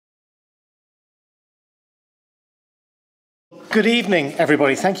Good evening,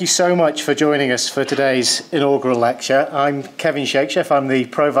 everybody. Thank you so much for joining us for today's inaugural lecture. I'm Kevin Shakespeare. I'm the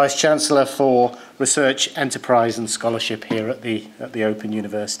Pro-Vice-Chancellor for Research, Enterprise and Scholarship here at the Open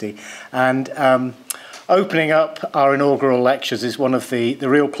University. And opening up our inaugural lectures is one of the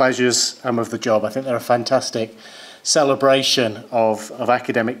real pleasures of the job. I think they're a fantastic celebration of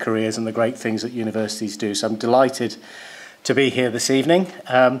academic careers and the great things that universities do. So I'm delighted to be here this evening.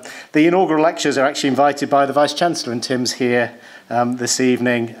 The inaugural lectures are actually invited by the Vice-Chancellor, and Tim's here this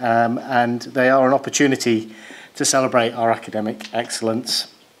evening, and they are an opportunity to celebrate our academic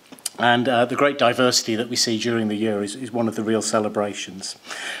excellence. And the great diversity that we see during the year is one of the real celebrations.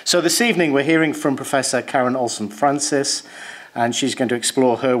 So this evening we're hearing from Professor Karen Olsson-Francis, and she's going to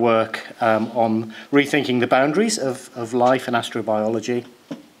explore her work on rethinking the boundaries of life and astrobiology.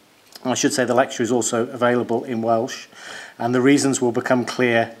 I should say the lecture is also available in Welsh, and the reasons will become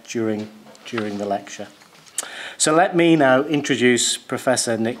clear during the lecture. So let me now introduce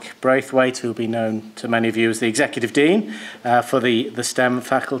Professor Nick Braithwaite, who will be known to many of you as the Executive Dean for the STEM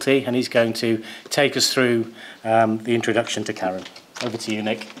faculty, and he's going to take us through the introduction to Karen. Over to you,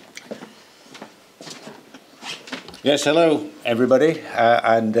 Nick. Yes, hello, everybody,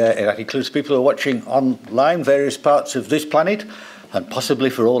 and that includes people who are watching online, various parts of this planet, and possibly,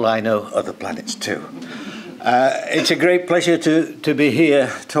 for all I know, other planets too. It's a great pleasure to be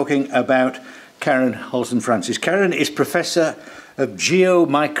here talking about Karen Olsson-Francis. Karen is Professor of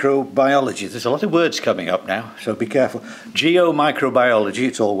Geomicrobiology. There's a lot of words coming up now, so be careful. Geomicrobiology,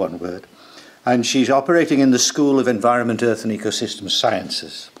 it's all one word. And she's operating in the School of Environment, Earth and Ecosystem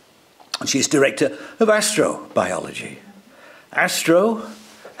Sciences. And she's Director of Astrobiology. Astro,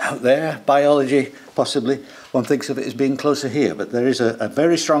 out there, biology, possibly. One thinks of it as being closer here, but there is a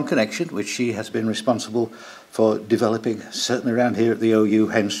very strong connection, which she has been responsible for developing, certainly around here at the OU,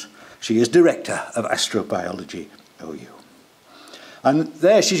 hence she is Director of Astrobiology, OU. And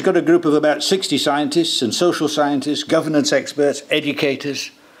there she's got a group of about 60 scientists and social scientists, governance experts, educators.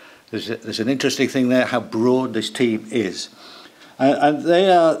 There's an interesting thing there, how broad this team is. And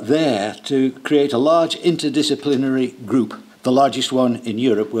they are there to create a large interdisciplinary group, the largest one in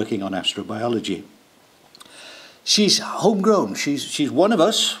Europe working on astrobiology. She's homegrown. She's one of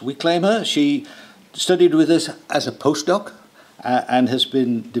us. We claim her. She studied with us as a postdoc and has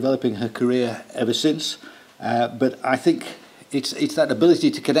been developing her career ever since. But I think it's that ability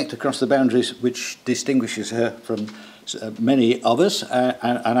to connect across the boundaries which distinguishes her from many of us.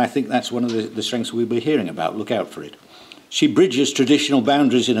 And I think that's one of the strengths we'll be hearing about. Look out for it. She bridges traditional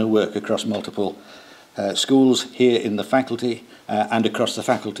boundaries in her work across multiple schools here in the faculty and across the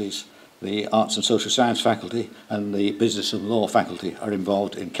faculties. The Arts and Social Science faculty and the Business and Law faculty are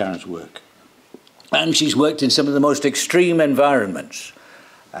involved in Karen's work. And she's worked in some of the most extreme environments.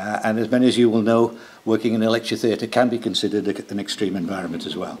 And as many as you will know, working in a lecture theatre can be considered an extreme environment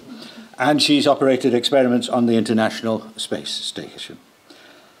as well. And she's operated experiments on the International Space Station.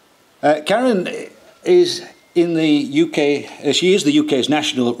 Karen is in the UK, she is the UK's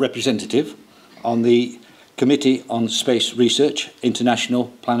national representative on the Committee on Space Research, International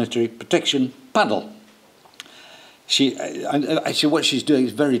Planetary Protection Panel. Actually, what she's doing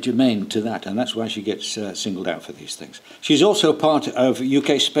is very germane to that, and that's why she gets singled out for these things. She's also part of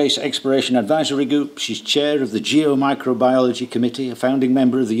UK Space Exploration Advisory Group. She's chair of the Geomicrobiology Committee, a founding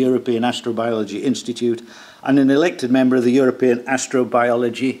member of the European Astrobiology Institute, and an elected member of the European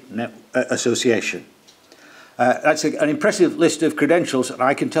Astrobiology Association. That's an impressive list of credentials, and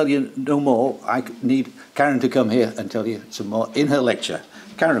I can tell you no more. I need Karen to come here and tell you some more in her lecture.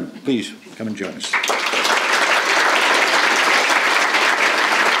 Karen, please come and join us.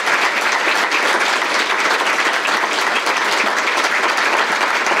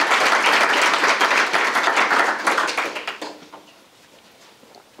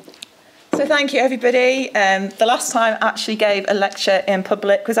 Thank you, everybody. The last time I actually gave a lecture in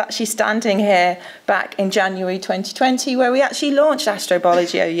public was actually standing here back in January 2020, where we actually launched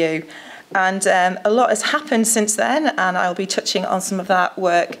Astrobiology OU. And a lot has happened since then, and I'll be touching on some of that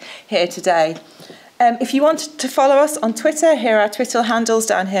work here today. If you want to follow us on Twitter, here are our Twitter handles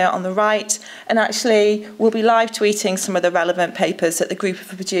down here on the right. And actually, we'll be live tweeting some of the relevant papers that the group have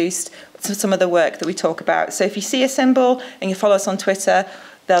produced, some of the work that we talk about. So if you see a symbol and you follow us on Twitter,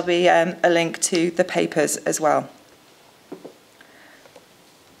 there'll be a link to the papers as well.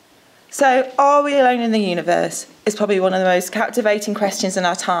 So, are we alone in the universe? Is probably one of the most captivating questions in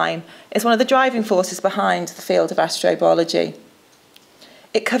our time. It's one of the driving forces behind the field of astrobiology.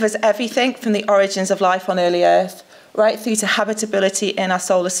 It covers everything from the origins of life on early Earth, right through to habitability in our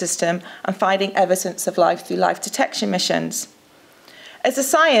solar system and finding evidence of life through life detection missions. As a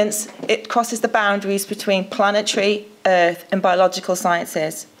science, it crosses the boundaries between planetary, earth, and biological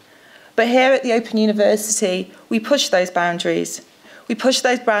sciences. But here at the Open University, we push those boundaries. We push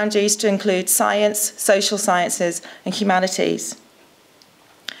those boundaries to include science, social sciences, and humanities.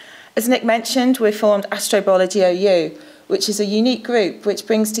 As Nick mentioned, we've formed Astrobiology OU, which is a unique group which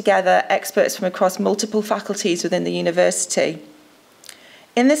brings together experts from across multiple faculties within the university.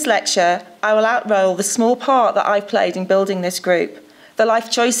 In this lecture, I will outroll the small part that I've played in building this group, the life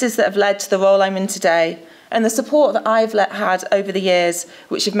choices that have led to the role I'm in today, and the support that I've had over the years,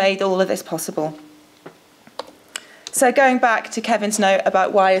 which have made all of this possible. So going back to Kevin's note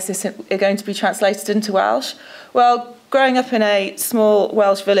about why is this going to be translated into Welsh, well, growing up in a small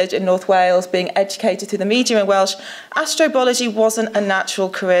Welsh village in North Wales, being educated through the media in Welsh, astrobiology wasn't a natural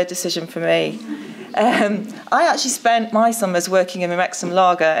career decision for me. I actually spent my summers working in the Wrexham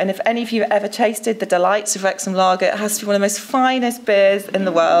Lager, and if any of you ever tasted the delights of Wrexham Lager, it has to be one of the most finest beers in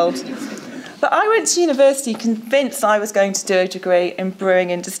the world. But I went to university convinced I was going to do a degree in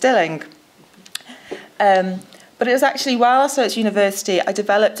brewing and distilling. But it was actually while I was at university, I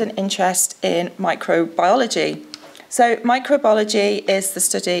developed an interest in microbiology. So microbiology is the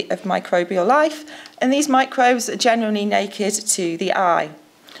study of microbial life, and these microbes are generally naked to the eye.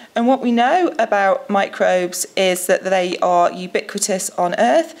 And what we know about microbes is that they are ubiquitous on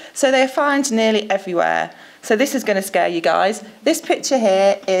Earth, so they are found nearly everywhere. So this is going to scare you guys. This picture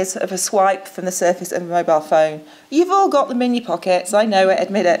here is of a swipe from the surface of a mobile phone. You've all got them in your pockets, I know it,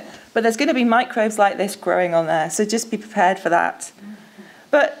 admit it, but there's going to be microbes like this growing on there, so just be prepared for that.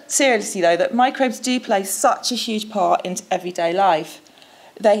 But seriously though, that microbes do play such a huge part in everyday life.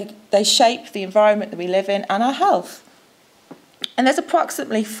 They shape the environment that we live in and our health. And there's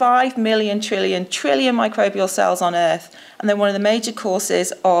approximately 5 million trillion microbial cells on Earth, and they're one of the major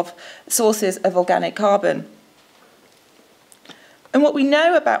sources of organic carbon. And what we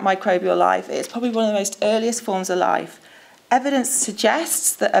know about microbial life is probably one of the most earliest forms of life. Evidence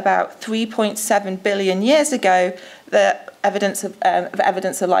suggests that about 3.7 billion years ago, the evidence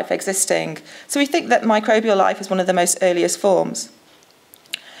of life existing. So we think that microbial life is one of the most earliest forms.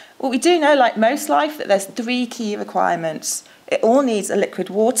 What we do know, like most life, that there's 3 key requirements. It all needs a liquid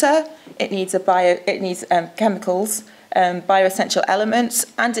water, it needs chemicals, bioessential elements,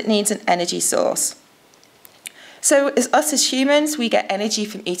 and it needs an energy source. So us as humans, we get energy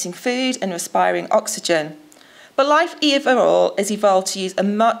from eating food and respiring oxygen. But life overall has evolved to use a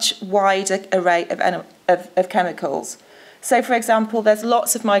much wider array of chemicals. So for example, there's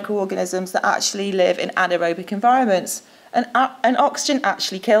lots of microorganisms that actually live in anaerobic environments, and oxygen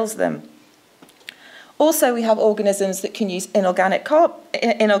actually kills them. Also, we have organisms that can use inorganic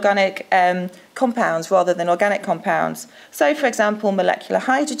compounds rather than organic compounds. So, for example, molecular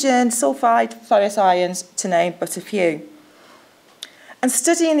hydrogen, sulfide, ferrous ions, to name but a few. And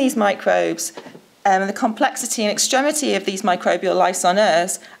studying these microbes and the complexity and extremity of these microbial lives on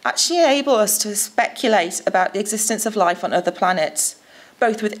Earth actually enable us to speculate about the existence of life on other planets,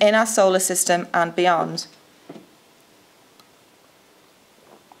 both within our solar system and beyond.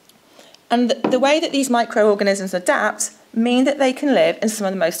 And the way that these microorganisms adapt mean that they can live in some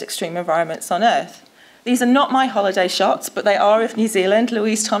of the most extreme environments on Earth. These are not my holiday shots, but they are of New Zealand.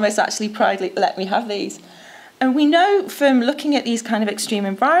 Louise Thomas actually proudly let me have these. And we know from looking at these kind of extreme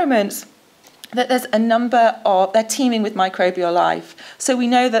environments that there's a number of, they're teeming with microbial life. So we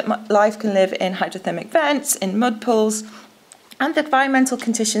know that life can live in hydrothermic vents, in mud pools, and the environmental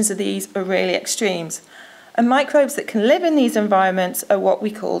conditions of these are really extremes. And microbes that can live in these environments are what we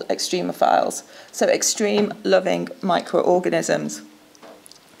call extremophiles, so extreme-loving microorganisms.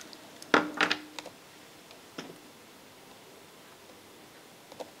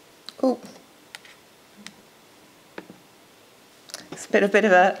 Oh, it's a bit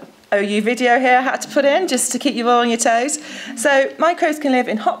of a OU video here I had to put in just to keep you all on your toes. So microbes can live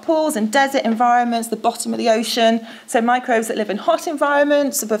in hot pools and desert environments, the bottom of the ocean. So microbes that live in hot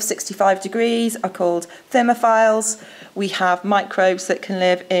environments above 65 degrees are called thermophiles. We have microbes that can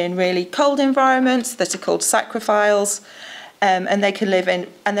live in really cold environments that are called saprophiles. And they can live in,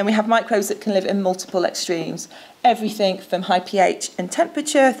 and then we have microbes that can live in multiple extremes. Everything from high pH and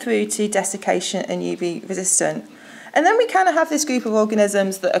temperature through to desiccation and UV resistant. And then we kind of have this group of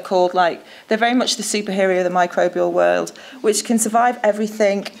organisms that are called, like, they're very much the superhero of the microbial world, which can survive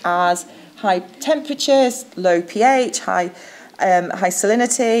everything as high temperatures, low pH, high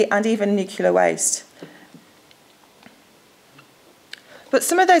salinity, and even nuclear waste. But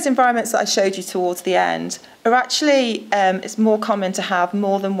some of those environments that I showed you towards the end are actually, it's more common to have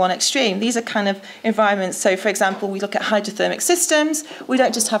more than one extreme. These are kind of environments, so for example, we look at hydrothermic systems, we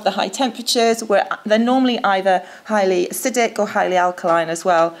don't just have the high temperatures, they're normally either highly acidic or highly alkaline as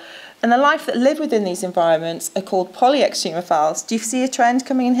well. And the life that live within these environments are called polyextremophiles. Do you see a trend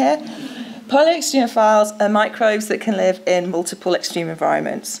coming in here? Polyextremophiles are microbes that can live in multiple extreme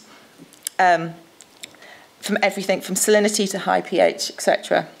environments, from everything from salinity to high pH,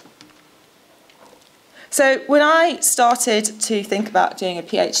 etc. So when I started to think about doing a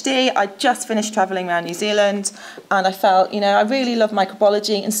PhD, I just finished travelling around New Zealand, and I felt, I really love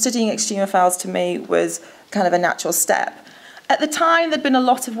microbiology, and studying extremophiles to me was kind of a natural step. At the time, there'd been a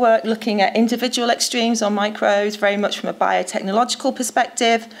lot of work looking at individual extremes or microbes, very much from a biotechnological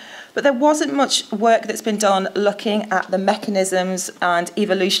perspective, but there wasn't much work that's been done looking at the mechanisms and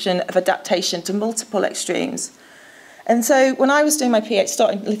evolution of adaptation to multiple extremes. And so when I was doing my PhD,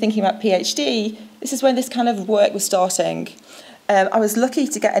 starting thinking about PhD, this is when this kind of work was starting. I was lucky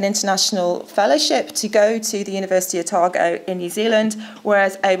to get an international fellowship to go to the University of Otago in New Zealand, where I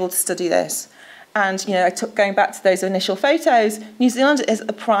was able to study this. And, going back to those initial photos, New Zealand is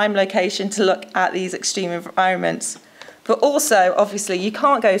a prime location to look at these extreme environments. But also, obviously, you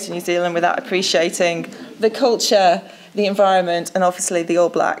can't go to New Zealand without appreciating the culture, the environment, and obviously the All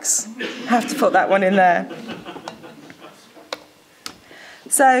Blacks. I have to put that one in there.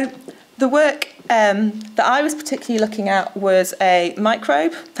 So the work that I was particularly looking at was a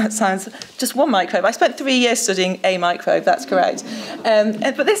microbe. That sounds just one microbe. I spent 3 years studying a microbe, that's correct.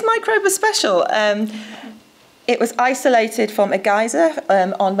 But this microbe was special. It was isolated from a geyser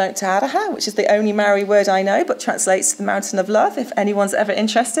on Mount Taharaha, which is the only Maori word I know, but translates to the mountain of love. If anyone's ever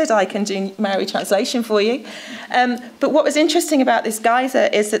interested, I can do Maori translation for you. But what was interesting about this geyser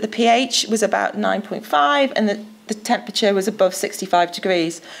is that the pH was about 9.5 and the temperature was above 65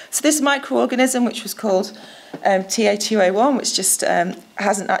 degrees. So this microorganism, which was called TA201, which just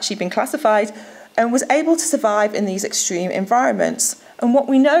hasn't actually been classified, was able to survive in these extreme environments. And what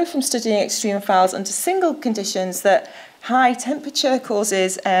we know from studying extremophiles under single conditions that high temperature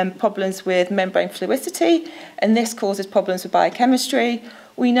causes problems with membrane fluidity, and this causes problems with biochemistry.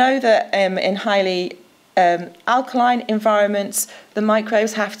 We know that in highly alkaline environments, the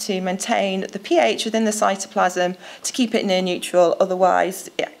microbes have to maintain the pH within the cytoplasm to keep it near neutral, otherwise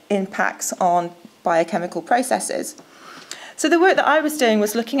it impacts on biochemical processes. So the work that I was doing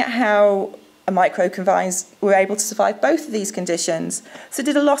was looking at how a microconvines were able to survive both of these conditions. So I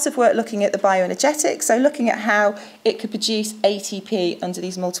did a lot of work looking at the bioenergetics, so looking at how it could produce ATP under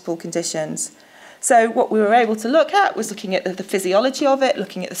these multiple conditions. So what we were able to look at was looking at the physiology of it,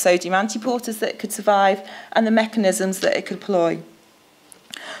 looking at the sodium antiporters that it could survive, and the mechanisms that it could employ.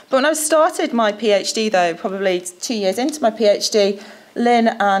 But when I started my PhD, though, probably 2 years into my PhD, Lynn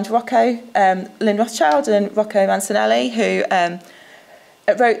Rothschild and Rocco Mancinelli, who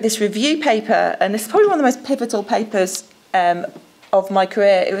wrote this review paper, and this is probably one of the most pivotal papers of my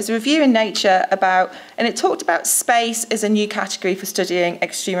career. It was a review in Nature and it talked about space as a new category for studying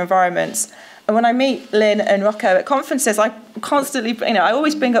extreme environments. And when I meet Lynn and Rocco at conferences, I constantly, I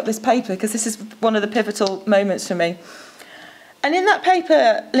always bring up this paper because this is one of the pivotal moments for me. And in that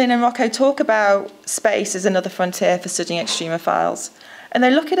paper, Lynn and Rocco talk about space as another frontier for studying extremophiles. And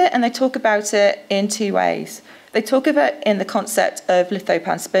they look at it and they talk about it in two ways. They talk about it in the concept of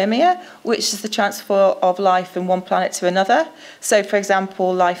lithopanspermia, which is the transfer of life from one planet to another. So, for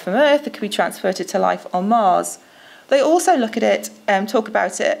example, life from Earth that could be transferred to life on Mars. They also look at it and talk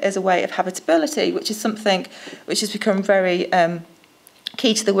about it as a way of habitability, which is something which has become very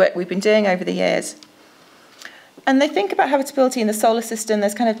key to the work we've been doing over the years. And they think about habitability in the solar system.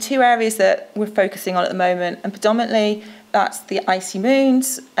 There's kind of two areas that we're focusing on at the moment, and predominantly that's the icy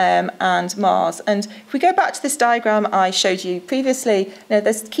moons and Mars. And if we go back to this diagram I showed you previously,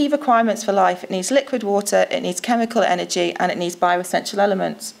 there's key requirements for life. It needs liquid water, it needs chemical energy, and it needs bioessential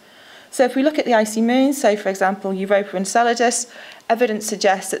elements. So if we look at the icy moons, so for example, Europa and Enceladus, evidence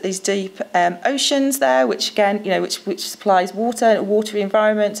suggests that these deep oceans there, which again, which supplies water, a watery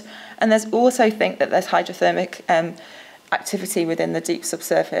environment, and there's also think that there's hydrothermic activity within the deep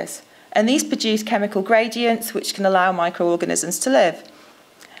subsurface. And these produce chemical gradients which can allow microorganisms to live.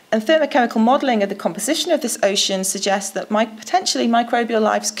 And thermochemical modelling of the composition of this ocean suggests that potentially microbial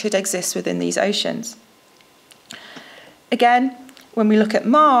lives could exist within these oceans. Again, when we look at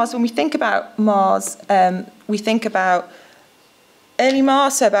Mars, when we think about Mars, we think about early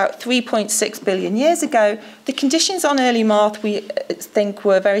Mars, so about 3.6 billion years ago. The conditions on early Mars we think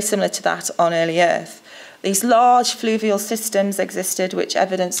were very similar to that on early Earth. These large fluvial systems existed, which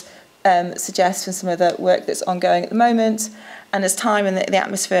evidence suggests from some of the work that's ongoing at the moment. And as time in the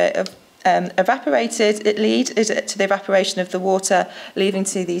atmosphere evaporated, it leads to the evaporation of the water, leading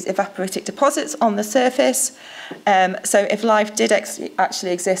to these evaporitic deposits on the surface. So if life did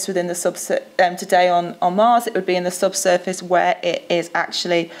actually exist within the today on Mars, it would be in the subsurface where it is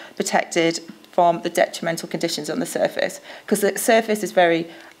actually protected from the detrimental conditions on the surface. Because the surface is very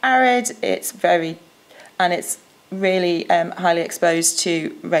arid, it's really highly exposed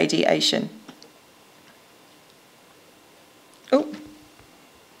to radiation. Oh.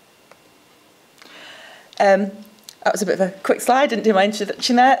 That was a bit of a quick slide, didn't do my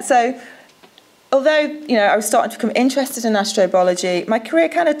introduction there. So although, I was starting to become interested in astrobiology, my career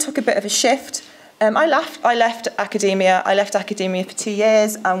kind of took a bit of a shift. I left academia. I left academia for 2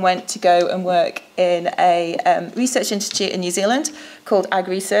 years and went to go and work in a research institute in New Zealand called Ag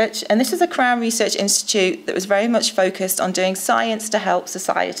Research. And this is a Crown Research Institute that was very much focused on doing science to help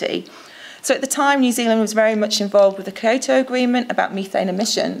society. So at the time, New Zealand was very much involved with the Kyoto Agreement about methane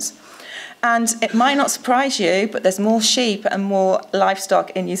emissions. And it might not surprise you, but there's more sheep and more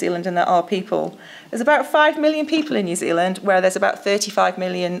livestock in New Zealand than there are people. There's about 5 million people in New Zealand, where there's about 35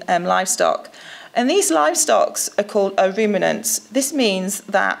 million livestock. And these livestock are called ruminants. This means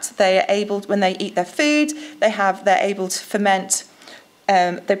that they are able, when they eat their food, they're able to ferment.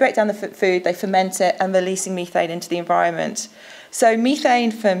 They break down the food, they ferment it, and releasing methane into the environment. So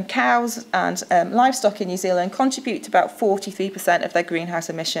methane from cows and livestock in New Zealand contribute to about 43% of their greenhouse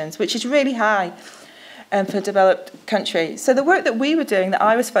emissions, which is really high for a developed country. So the work that we were doing, that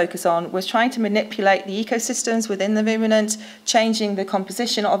I was focused on, was trying to manipulate the ecosystems within the ruminant, changing the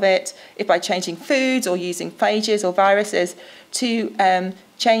composition of it, if by changing foods or using phages or viruses to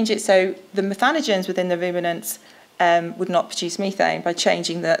change it so the methanogens within the ruminants would not produce methane by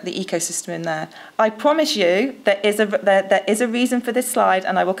changing the ecosystem in there. I promise you there is a reason for this slide,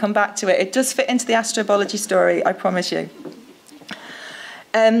 and I will come back to it. It does fit into the astrobiology story, I promise you.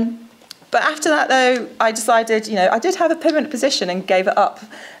 But after that, though, I decided, I did have a permanent position and gave it up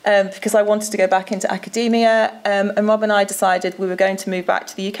because I wanted to go back into academia. And Rob and I decided we were going to move back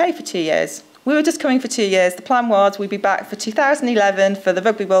to the UK for 2 years. We were just coming for 2 years. The plan was we'd be back for 2011 for the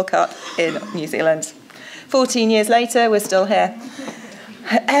Rugby World Cup in New Zealand. 14 years later, we're still here.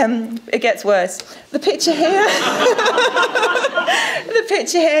 It gets worse. The picture here,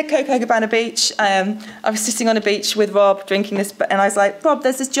 Copacabana Beach. I was sitting on a beach with Rob drinking this, and I was like, Rob,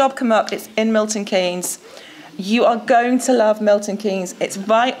 there's this job come up. It's in Milton Keynes. You are going to love Milton Keynes. It's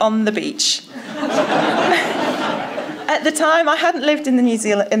right on the beach. At the time, I hadn't lived in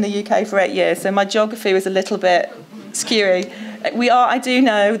the UK for 8 years, so my geography was a little bit skewy. I do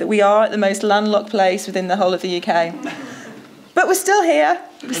know that we are at the most landlocked place within the whole of the UK. But we're still here.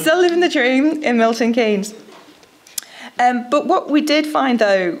 We're still living the dream in Milton Keynes. But what we did find,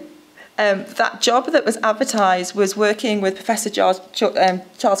 though, that job that was advertised was working with Professor Charles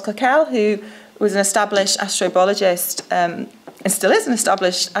Cockell, who was an established astrobiologist, and still is an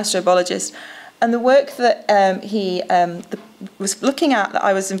established astrobiologist. And the work that he was looking at, that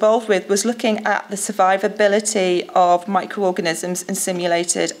I was involved with, was looking at the survivability of microorganisms in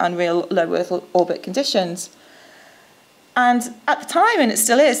simulated and real low Earth orbit conditions. And at the time, and it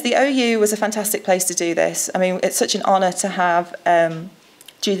still is, the OU was a fantastic place to do this. I mean, it's such an honour to have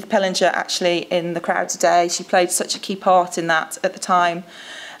Judith Pellinger actually in the crowd today. She played such a key part in that at the time.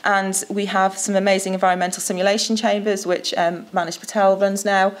 And we have some amazing environmental simulation chambers, which Manish Patel runs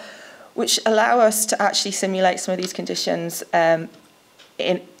now, which allow us to actually simulate some of these conditions at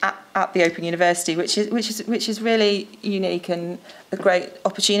the Open University, which is really unique and a great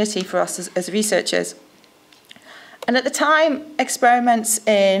opportunity for us as researchers. And at the time, experiments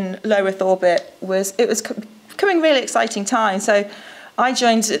in low Earth orbit was becoming a really exciting time. So I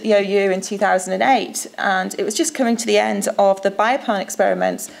joined at the OU in 2008, and it was just coming to the end of the bioplan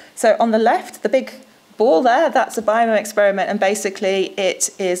experiments. So on the left, the big ball there, that's a bioplan experiment, and basically it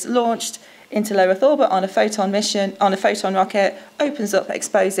is launched into low Earth orbit on a photon mission, on a photon rocket, opens up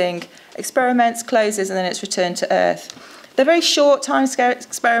exposing experiments, closes, and then it's returned to Earth. They're very short timescale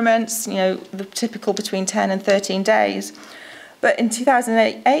experiments, the typical between 10 and 13 days. But in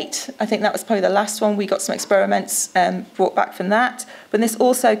 2008, I think that was probably the last one, we got some experiments brought back from that. But this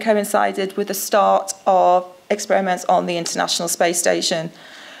also coincided with the start of experiments on the International Space Station.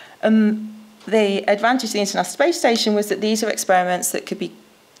 The advantage of the International Space Station was that these are experiments that could be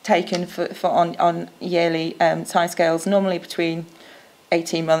taken on yearly timescales, normally between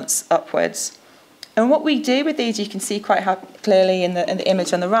 18 months upwards. And what we do with these, you can see quite clearly in the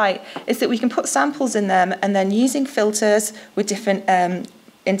image on the right, is that we can put samples in them, and then using filters with different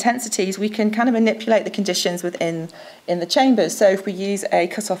intensities, we can kind of manipulate the conditions in the chambers. So if we use a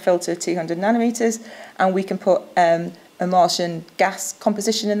cut-off filter of 200 nanometers, and we can put a a Martian gas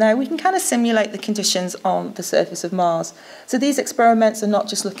composition in there, we can kind of simulate the conditions on the surface of Mars. So these experiments are not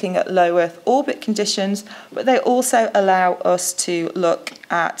just looking at low Earth orbit conditions, but they also allow us to look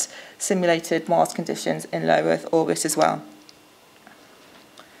at simulated Mars conditions in low Earth orbit as well.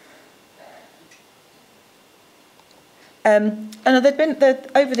 And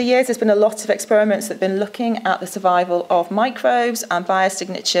over the years, there's been a lot of experiments that have been looking at the survival of microbes and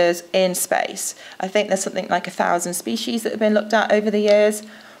biosignatures in space. I think there's something like 1,000 species that have been looked at over the years.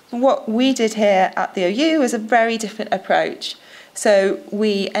 What we did here at the OU was a very different approach. So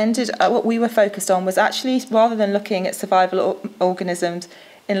what we were focused on was actually, rather than looking at survival organisms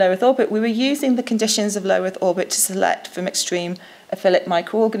in low Earth orbit, we were using the conditions of low Earth orbit to select from extreme aphilic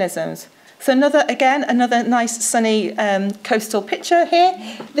microorganisms. So another nice sunny coastal picture here.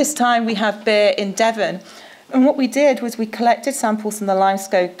 This time we have Beer in Devon. And what we did was we collected samples from the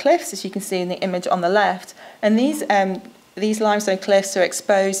limestone cliffs, as you can see in the image on the left. And these limestone cliffs are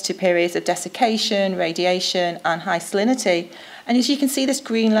exposed to periods of desiccation, radiation, and high salinity. And as you can see, this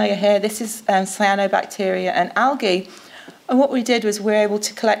green layer here, this is cyanobacteria and algae. And what we did was we were able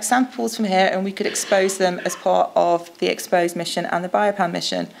to collect samples from here, and we could expose them as part of the EXPOSE mission and the BioPan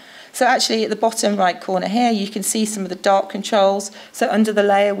mission. So actually, at the bottom right corner here, you can see some of the dark controls. So under the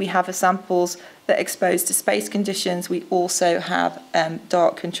layer, we have the samples that are exposed to space conditions. We also have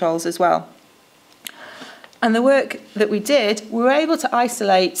dark controls as well. And the work that we did, we were able to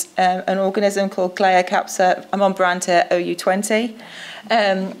isolate an organism called Gleyocapsa. I'm on brand here, OU20.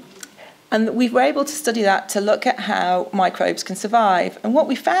 And we were able to study that to look at how microbes can survive. And what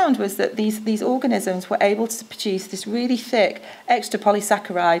we found was that these organisms were able to produce this really thick extra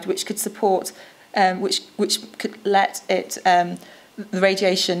polysaccharide, which could support, which could let it, the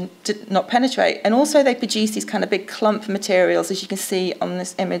radiation not penetrate. And also they produce these kind of big clump materials, as you can see on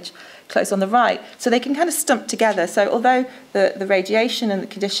this image close on the right. So they can kind of stump together. So although the radiation and the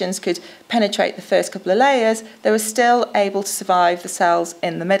conditions could penetrate the first couple of layers, they were still able to survive the cells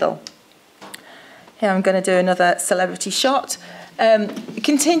in the middle. Here I'm going to do another celebrity shot.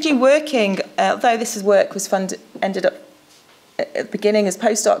 Continue working, although this work was ended up at the beginning as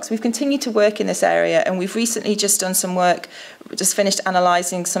postdocs, we've continued to work in this area, and we've recently just done some work, just finished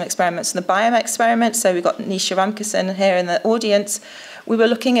analysing some experiments in the BIOM experiment. So we've got Nisha Ramkisson here in the audience. We were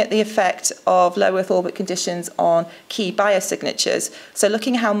looking at the effect of low Earth orbit conditions on key biosignatures. So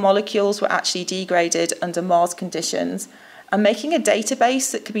looking at how molecules were actually degraded under Mars conditions, and making a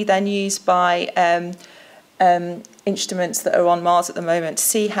database that could be then used by instruments that are on Mars at the moment to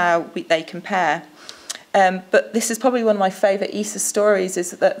see how they compare. But this is probably one of my favourite ESA stories,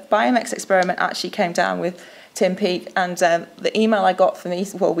 is that the BioMX experiment actually came down with Tim Peake, and the email I got from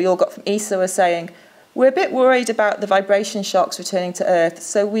ESA, well, we all got from ESA, was saying, we're a bit worried about the vibration shocks returning to Earth,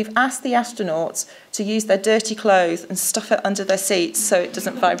 so we've asked the astronauts to use their dirty clothes and stuff it under their seats so it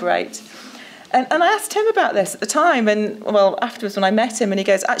doesn't vibrate. And I asked him about this at the time, and well, afterwards when I met him, and he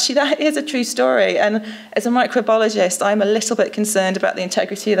goes, actually, that is a true story. And as a microbiologist, I'm a little bit concerned about the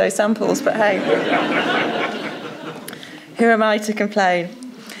integrity of those samples, but hey, who am I to complain?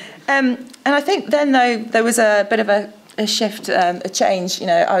 And I think then, though, there was a bit of a shift, a change. You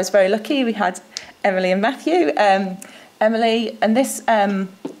know, I was very lucky. We had Emily and Matthew. Emily, and this...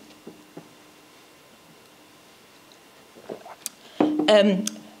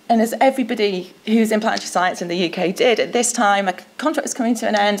 And as everybody who's in planetary science in the UK did, at this time, a contract was coming to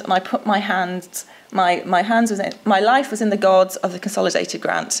an end, and I put my hands, my life was in the gods of the consolidated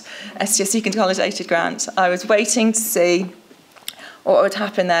grant, STSC consolidated grant. I was waiting to see what would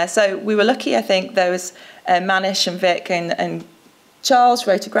happen there. So we were lucky, I think. There was Manish and Vic and Charles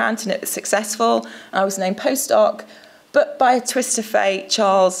wrote a grant, and it was successful. I was named postdoc, but by a twist of fate,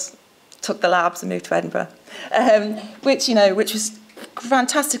 Charles took the labs and moved to Edinburgh, which was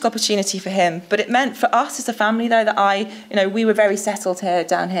fantastic opportunity for him, but it meant for us as a family, though, that we were very settled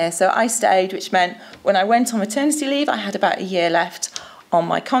down here. So I stayed, which meant when I went on maternity leave, I had about a year left on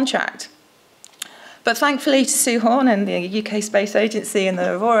my contract. But thankfully to Sue Horn and the UK Space Agency and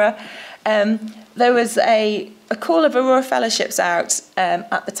the Aurora, there was a call of Aurora fellowships out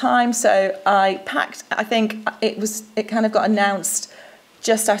at the time. So I packed. I think it kind of got announced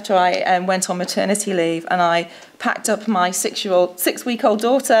just after I went on maternity leave, and I packed up my 6-week-old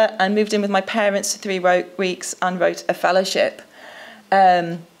daughter and moved in with my parents for 3 weeks and wrote a fellowship.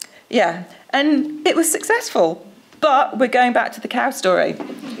 And it was successful, but we're going back to the cow story.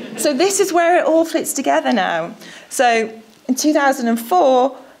 So this is where it all fits together now. So in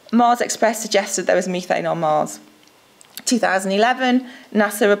 2004, Mars Express suggested there was methane on Mars. 2011,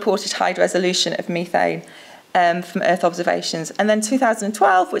 NASA reported high resolution of methane. from Earth observations. And then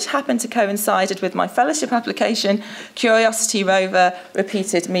 2012, which happened to coincided with my fellowship application, Curiosity rover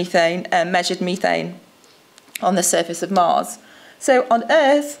repeated methane, measured methane on the surface of Mars. So on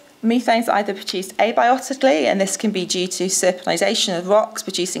Earth, methane is either produced abiotically, and this can be due to serpentinization of rocks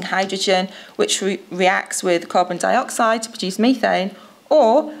producing hydrogen, which reacts with carbon dioxide to produce methane,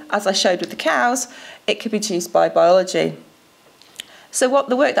 or, as I showed with the cows, it could be produced by biology. So what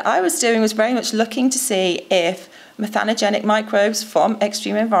the work that I was doing was very much looking to see if methanogenic microbes from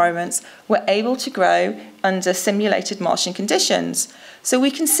extreme environments were able to grow under simulated Martian conditions. So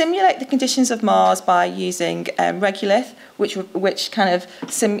we can simulate the conditions of Mars by using regolith, which kind of,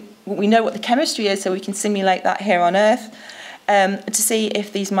 we know what the chemistry is, so we can simulate that here on Earth to see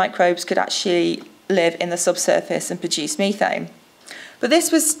if these microbes could actually live in the subsurface and produce methane. But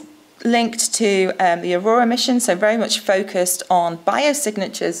this was linked to the Aurora mission, so very much focused on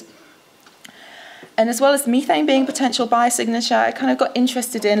biosignatures. And as well as methane being a potential biosignature, I kind of got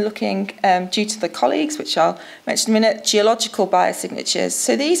interested in looking, due to the colleagues, which I'll mention in a minute, geological biosignatures.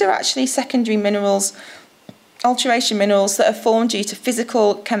 So these are actually secondary minerals, alteration minerals that are formed due to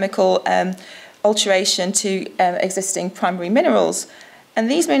physical, chemical alteration to existing primary minerals. And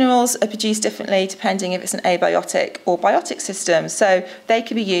these minerals are produced differently depending if it's an abiotic or biotic system. So they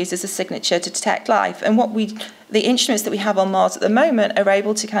can be used as a signature to detect life. And the instruments that we have on Mars at the moment are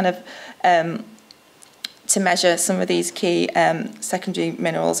able to kind of to measure some of these key secondary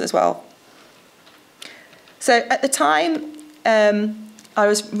minerals as well. So at the time, I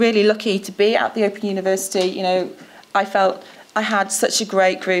was really lucky to be at the Open University. You know, I felt I had such a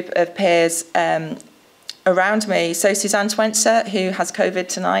great group of peers around me. So Suzanne Twentzer, who has COVID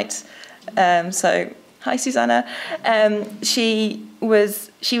tonight. So hi, Susanna. She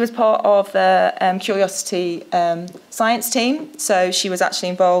was part of the Curiosity science team. So she was actually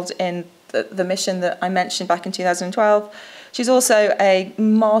involved in the mission that I mentioned back in 2012. She's also a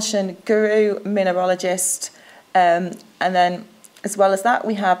Martian guru, mineralogist. And then as well as that,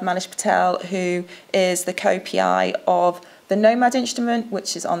 we have Manish Patel, who is the co-PI of the NOMAD instrument,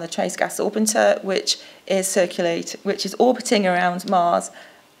 which is on the Trace Gas Orbiter, which is orbiting around Mars,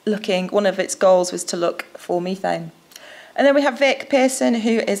 one of its goals was to look for methane. And then we have Vic Pearson,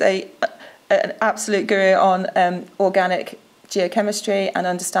 who is an absolute guru on organic geochemistry and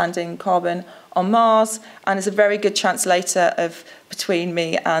understanding carbon on Mars, and is a very good translator between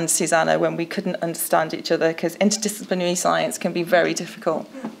me and Susanna when we couldn't understand each other, because interdisciplinary science can be very difficult.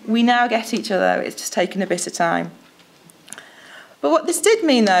 We now get each other, it's just taken a bit of time. But what this did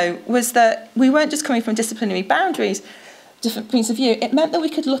mean, though, was that we weren't just coming from disciplinary boundaries, different points of view. It meant that we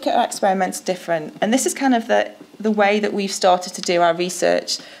could look at our experiments different. And this is kind of the way that we've started to do our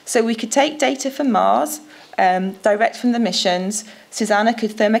research. So we could take data from Mars, direct from the missions. Susanna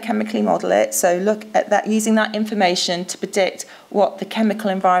could thermochemically model it, so look at that, using that information to predict what the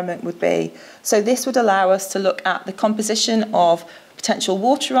chemical environment would be. So this would allow us to look at the composition of potential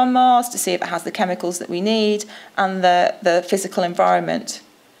water on Mars to see if it has the chemicals that we need, and the physical environment.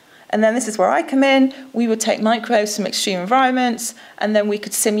 And then this is where I come in. We would take microbes from extreme environments, and then we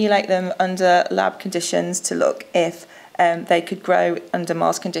could simulate them under lab conditions to look if they could grow under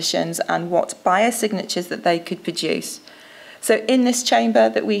Mars conditions and what biosignatures that they could produce. So in this chamber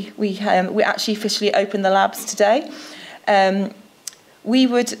that we actually officially opened the labs today, we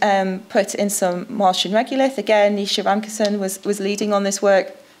would put in some Martian regolith. Again, Nisha Ramkisson was leading on this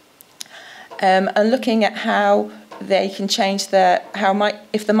work, and looking at how they can change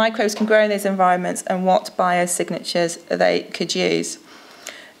if the microbes can grow in these environments and what biosignatures they could use.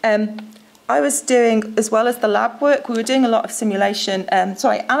 I was doing, as well as the lab work, we were doing a lot of simulation,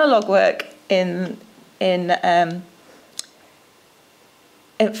 analog work in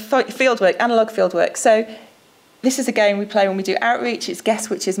field work, analog field work. So this is a game we play when we do outreach. It's guess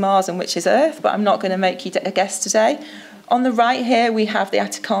which is Mars and which is Earth, but I'm not going to make you guess today. On the right here, we have the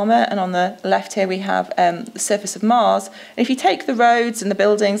Atacama, and on the left here, we have the surface of Mars. And if you take the roads and the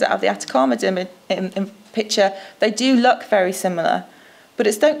buildings that have the Atacama in picture, they do look very similar. But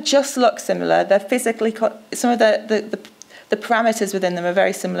it don't just look similar. They're physically, some of the parameters within them are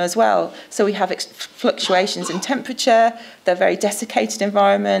very similar as well. So we have fluctuations in temperature. They're very desiccated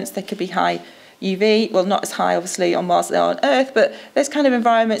environments. They could be high UV, well, not as high, obviously, on Mars as they are on Earth, but there's kind of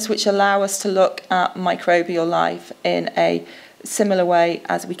environments which allow us to look at microbial life in a similar way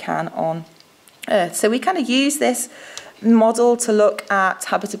as we can on Earth. So we kind of use this model to look at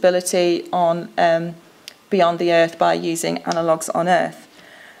habitability on beyond the Earth by using analogues on Earth.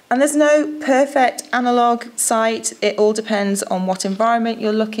 And there's no perfect analogue site. It all depends on what environment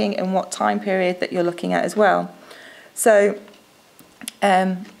you're looking and what time period that you're looking at as well. So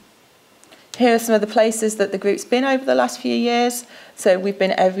Here are some of the places that the group's been over the last few years. So we've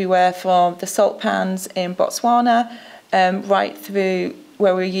been everywhere from the salt pans in Botswana, right through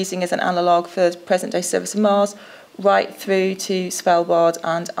where we're using as an analogue for present-day surface of Mars, right through to Svalbard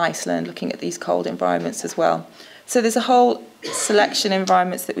and Iceland, looking at these cold environments as well. So there's a whole selection of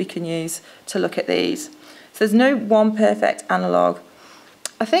environments that we can use to look at these. So there's no one perfect analogue.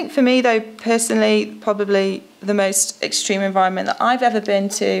 I think for me, though, personally, probably the most extreme environment that I've ever been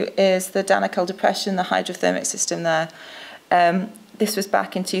to is the Danakil Depression, the hydrothermic system there. This was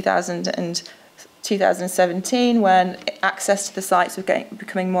back in 2017 when access to the sites was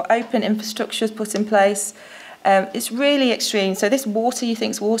becoming more open, infrastructure was put in place. It's really extreme. So this water, you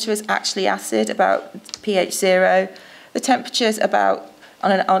think water, is actually acid, about pH 0. The temperature's about,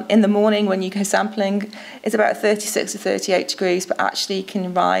 in the morning when you go sampling, is about 36 to 38 degrees, but actually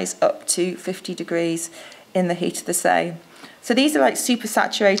can rise up to 50 degrees in the heat of the day. So these are like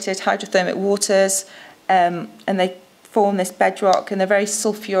supersaturated hydrothermic waters, and they form this bedrock, and they're very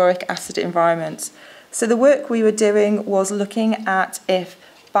sulfuric acid environments. So the work we were doing was looking at if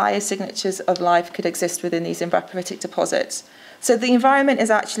biosignatures of life could exist within these evaporitic deposits. So the environment is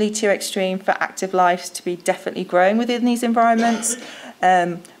actually too extreme for active life to be definitely growing within these environments.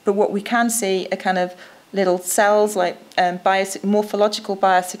 But what we can see are kind of little cells, like morphological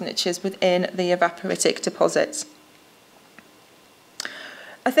biosignatures within the evaporitic deposits.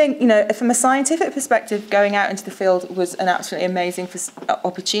 I think, from a scientific perspective, going out into the field was an absolutely amazing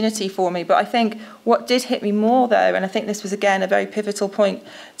opportunity for me. But I think what did hit me more, though, and I think this was, again, a very pivotal point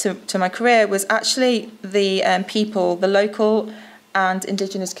to my career, was actually the people, the local and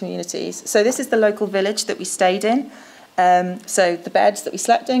indigenous communities. So this is the local village that we stayed in. So the beds that we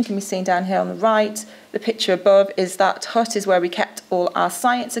slept in can be seen down here on the right. The picture above is that hut is where we kept all our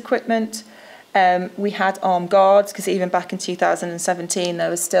science equipment. We had armed guards, because even back in 2017 there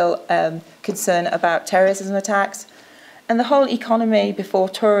was still concern about terrorism attacks. And the whole economy before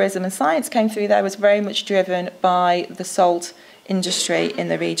tourism and science came through there was very much driven by the salt industry in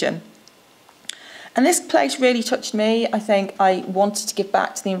the region. And this place really touched me. I think I wanted to give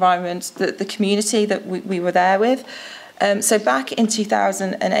back to the environment, the community that we were there with. So back in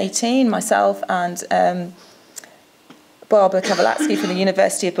 2018, myself and Barbara Kavalatsky from the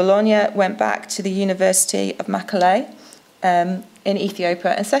University of Bologna went back to the University of Mekelle in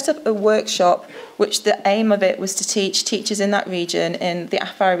Ethiopia and set up a workshop, which the aim of it was to teach teachers in that region, in the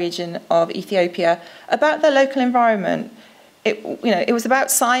Afar region of Ethiopia, about their local environment. It was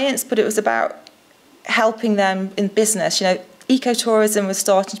about science, but it was about helping them in business. Ecotourism was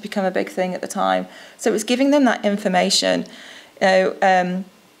starting to become a big thing at the time, so it was giving them that information.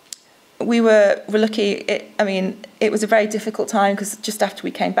 We were lucky. It was a very difficult time because just after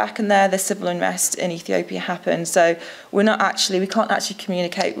we came back in there, the civil unrest in Ethiopia happened. So we can't actually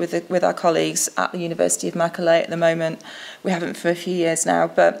communicate with our colleagues at the University of Mekelle at the moment. We haven't for a few years now,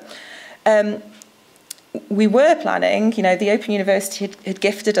 but we were planning. The Open University had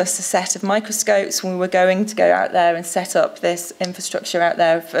gifted us a set of microscopes when we were going to go out there and set up this infrastructure out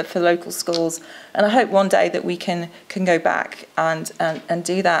there for local schools. And I hope one day that we can go back and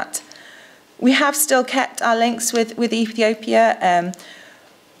do that. We have still kept our links with Ethiopia.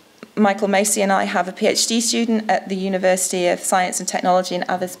 Michael Macy and I have a PhD student at the University of Science and Technology in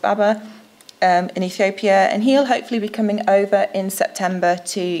Addis Ababa in Ethiopia, and he'll hopefully be coming over in September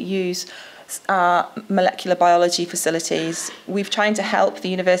to use our molecular biology facilities. We've trying to help the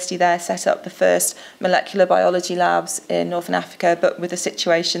university there set up the first molecular biology labs in Northern Africa, but with the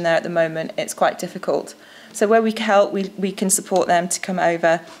situation there at the moment, it's quite difficult. So where we can help, we can support them to come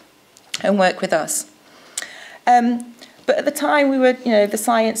over and work with us. But at the time we were, the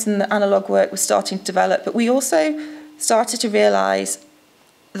science and the analogue work was starting to develop, but we also started to realise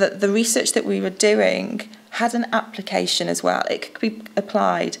that the research that we were doing had an application as well. It could be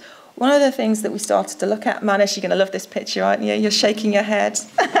applied. One of the things that we started to look at, Manish, you're going to love this picture, aren't you? You're shaking your head.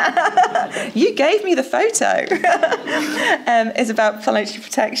 You gave me the photo. Is about planetary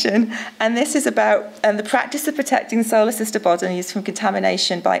protection. And this is about the practice of protecting solar sister bodies from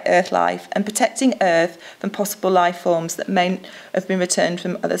contamination by Earth life and protecting Earth from possible life forms that may have been returned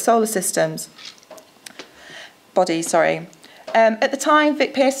from other solar systems. At the time,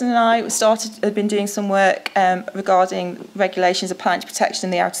 Vic Pearson and I had been doing some work regarding regulations of planetary protection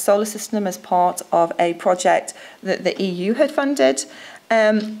in the outer solar system as part of a project that the EU had funded.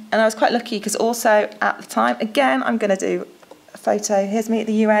 And I was quite lucky because also at the time, again, I'm going to do a photo. Here's me at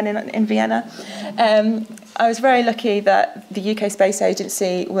the UN in Vienna. I was very lucky that the UK Space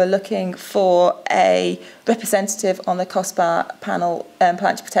Agency were looking for a representative on the COSPA panel,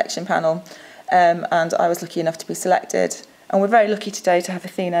 planetary protection panel, and I was lucky enough to be selected. And we're very lucky today to have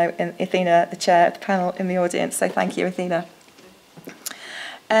Athena, the chair of the panel, in the audience. So thank you, Athena.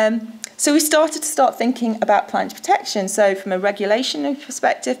 So we started to thinking about planet protection. So from a regulation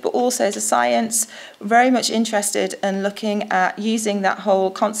perspective, but also as a science, very much interested in looking at using that whole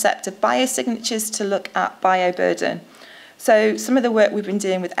concept of biosignatures to look at bioburden. So some of the work we've been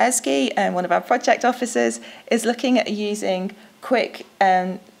doing with Ezgi, and one of our project officers, is looking at using quick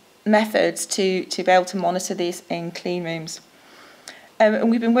methods to be able to monitor these in clean rooms. And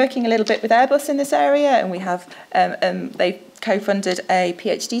we've been working a little bit with Airbus in this area, and we have they co-funded a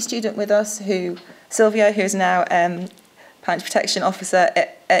PhD student with us, Sylvia, who is now Planet Protection Officer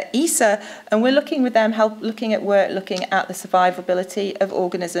at ESA, and we're looking with them, looking at the survivability of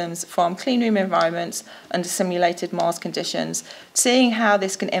organisms from clean room environments under simulated Mars conditions, seeing how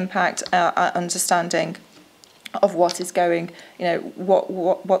this can impact our understanding of what is going,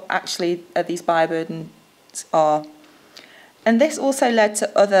 what actually these bioburdens are. And this also led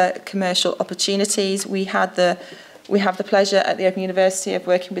to other commercial opportunities. We have the pleasure at the Open University of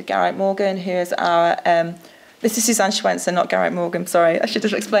working with Garrett Morgan, who is our, this is Suzanne Schwenzer, not Garrett Morgan, sorry, I should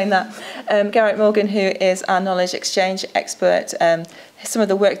have explained that. Garrett Morgan, who is our knowledge exchange expert. Some of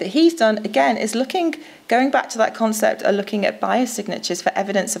the work that he's done, again, is going back to that concept of looking at biosignatures for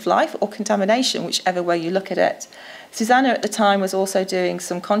evidence of life or contamination, whichever way you look at it. Susanna at the time was also doing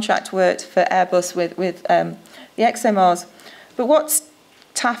some contract work for Airbus with the ExoMars. But what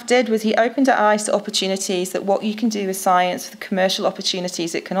Taft did was he opened our eyes to opportunities that what you can do with science, the commercial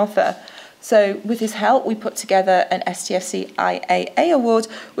opportunities it can offer. So with his help, we put together an STFC IAA award,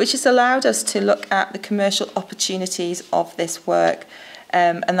 which has allowed us to look at the commercial opportunities of this work.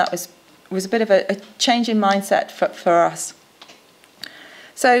 And that was a bit of a change in mindset for us.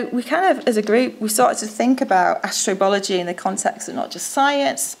 So we kind of, as a group, we started to think about astrobiology in the context of not just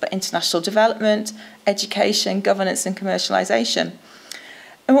science, but international development, education, governance, and commercialisation.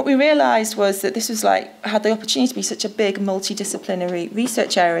 And what we realised was that this was had the opportunity to be such a big multidisciplinary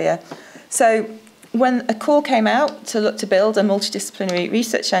research area. So when a call came out to look to build a multidisciplinary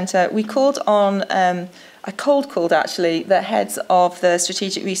research centre, we called on, I cold called actually, the heads of the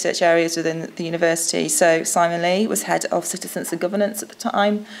strategic research areas within the university. So Simon Lee was head of citizens and governance at the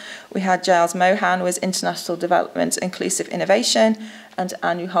time. We had Giles Mohan, was international development, inclusive innovation, and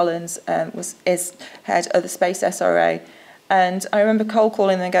Anu Hollins is head of the space SRA. And I remember cold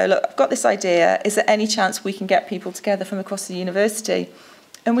calling them and go, look, I've got this idea. Is there any chance we can get people together from across the university?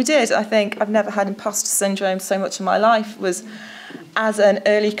 And we did. I think I've never had imposter syndrome so much in my life. Was as an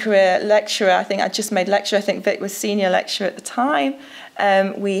early career lecturer, I think I just made lecture. I think Vic was senior lecturer at the time.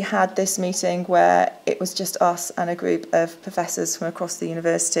 We had this meeting where it was just us and a group of professors from across the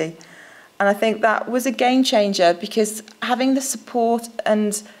university. And I think that was a game changer, because having the support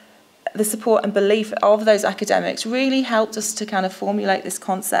and belief of those academics really helped us to kind of formulate this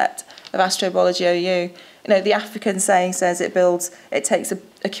concept of astrobiology OU. The African saying says it takes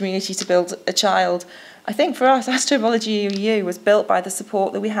a community to build a child. I think for us, astrobiology OU was built by the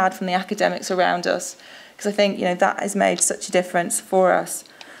support that we had from the academics around us, because I think that has made such a difference for us.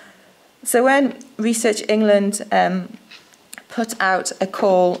 So when Research England put out a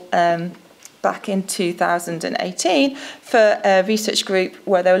call back in 2018 for a research group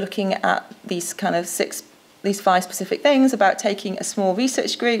where they were looking at these five specific things about taking a small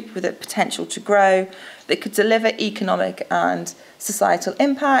research group with a potential to grow that could deliver economic and societal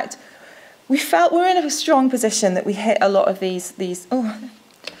impact, we felt we're in a strong position that we hit a lot of these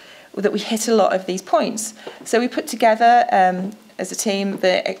points. So we put together as a team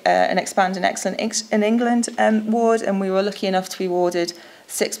an Expand and Excellent in England award, and we were lucky enough to be awarded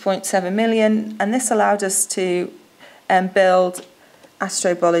 6.7 million, and this allowed us to build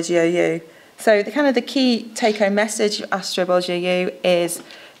Astrobiology OU. So the key take-home message of Astrobiology OU is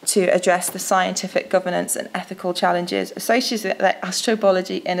to address the scientific, governance and ethical challenges associated with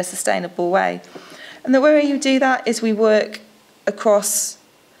astrobiology in a sustainable way. And the way you do that is we work across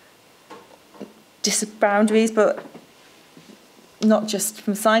boundaries, but not just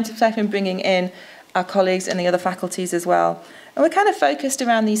from scientific perspective, and bringing in our colleagues in the other faculties as well. And we're kind of focused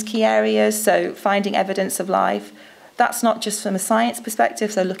around these key areas, so finding evidence of life. That's not just from a science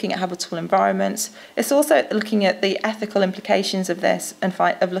perspective, so looking at habitable environments. It's also looking at the ethical implications of this and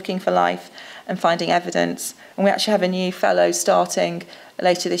of looking for life and finding evidence. And we actually have a new fellow starting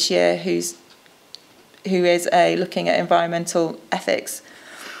later this year who is looking at environmental ethics.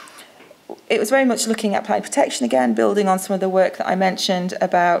 It was very much looking at planet protection again, building on some of the work that I mentioned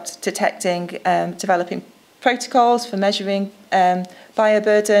about detecting, developing protocols for measuring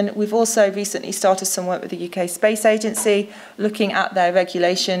bioburden. We've also recently started some work with the UK Space Agency, looking at their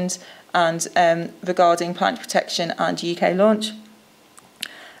regulations and regarding plant protection and UK launch.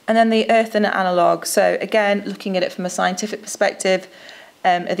 And then the Earth and analogue. So again, looking at it from a scientific perspective,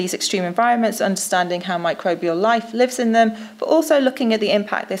 of these extreme environments, understanding how microbial life lives in them, but also looking at the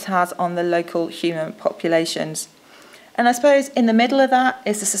impact this has on the local human populations. And I suppose in the middle of that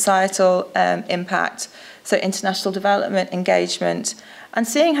is the societal impact, so international development, engagement, and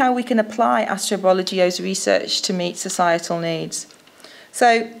seeing how we can apply astrobiology's research to meet societal needs.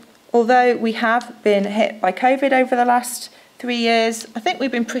 So although we have been hit by COVID over the last 3 years, I think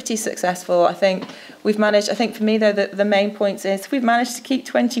we've been pretty successful. I think we've managed, I think for me though, the main point is we've managed to keep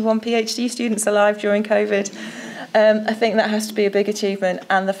 21 PhD students alive during COVID. I think that has to be a big achievement,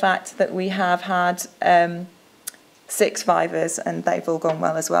 and the fact that we have had 6 vivas and they've all gone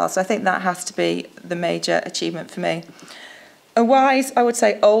well as well. So I think that has to be the major achievement for me. A wise, I would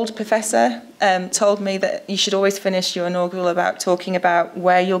say, old professor told me that you should always finish your inaugural about talking about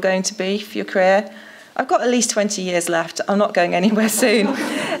where you're going to be for your career. I've got at least 20 years left. I'm not going anywhere soon.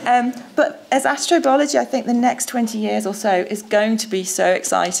 But as astrobiology, I think the next 20 years or so is going to be so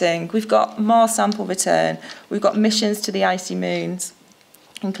exciting. We've got Mars sample return. We've got missions to the icy moons,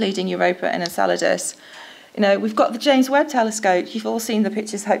 including Europa and Enceladus. You know, we've got the James Webb Telescope. You've all seen the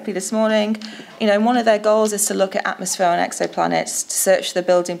pictures, hopefully, this morning. You know, one of their goals is to look at atmosphere on exoplanets to search for the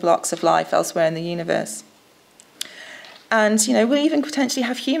building blocks of life elsewhere in the universe. And, you know, we'll even potentially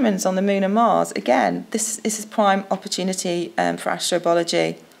have humans on the moon and Mars. Again, this is prime opportunity for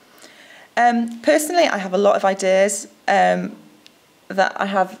astrobiology. Personally, I have a lot of ideas that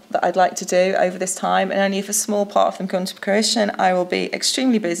I'd like to do over this time, and only if a small part of them come to fruition, I will be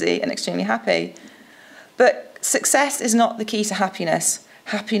extremely busy and extremely happy. But success is not the key to happiness.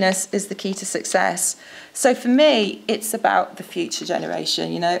 Happiness is the key to success. So for me, it's about the future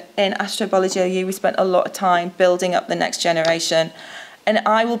generation. You know, in Astrobiology OU, we spent a lot of time building up the next generation. And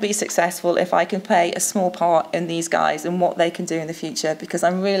I will be successful if I can play a small part in these guys and what they can do in the future, because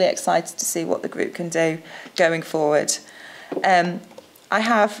I'm really excited to see what the group can do going forward.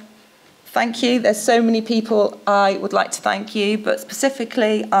 Thank you. There's so many people I would like to thank you, but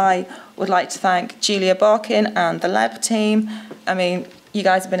specifically I would like to thank Julia Barkin and the lab team. I mean, you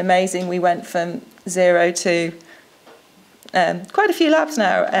guys have been amazing. We went from 0 to quite a few labs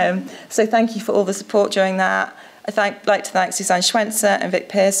now. So thank you for all the support during that. I'd like to thank Suzanne Schwenzer and Vic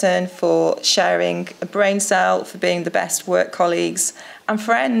Pearson for sharing a brain cell, for being the best work colleagues and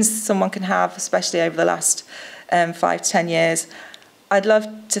friends someone can have, especially over the last 5 to 10 years. I'd love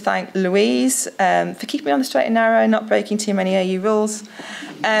to thank Louise for keeping me on the straight and narrow, not breaking too many AU rules,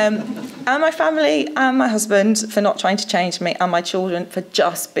 and my family and my husband for not trying to change me, and my children for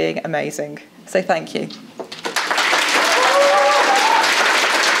just being amazing. So thank you.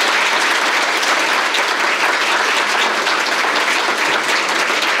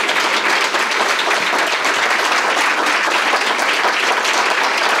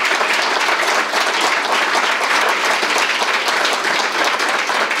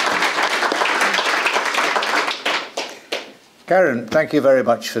 Karen, thank you very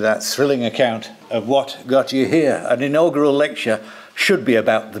much for that thrilling account of what got you here. An inaugural lecture should be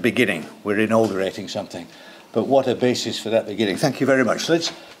about the beginning. We're inaugurating something. But what a basis for that beginning. Thank you very much.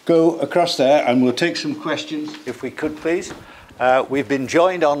 Let's go across there and we'll take some questions, if we could, please. We've been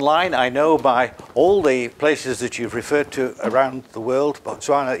joined online, I know, by all the places that you've referred to around the world,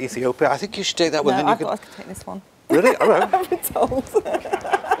 Botswana, Ethiopia. I think you should take that one. No, I thought I could take this one. Really? All right. I've been told.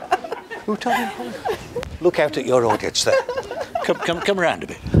 Who told you? Look out at your audience there. Come around a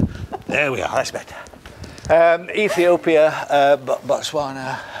bit. There we are, that's better. Ethiopia,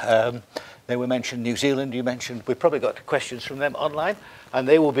 Botswana, they were mentioned, New Zealand you mentioned. We've probably got questions from them online, and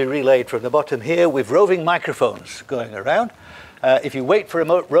they will be relayed from the bottom here with roving microphones going around. If you wait for a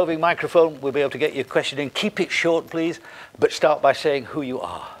roving microphone, we'll be able to get your question in. Keep it short, please, but start by saying who you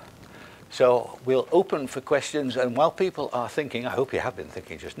are. So we'll open for questions, and while people are thinking, I hope you have been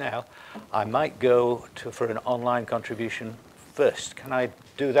thinking just now, I might go for an online contribution first. Can I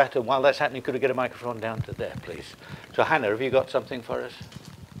do that? And while that's happening, could I get a microphone down to there, please? So Hannah, have you got something for us?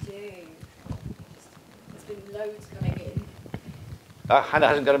 I do. There's been loads coming in. Hannah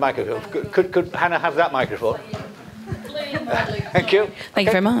hasn't got a microphone. Could Hannah have that microphone? Thank you. Thank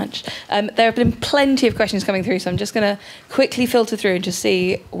you very much. There have been plenty of questions coming through, so I'm just going to quickly filter through and just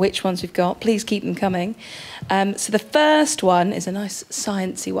see which ones we've got. Please keep them coming. So the first one is a nice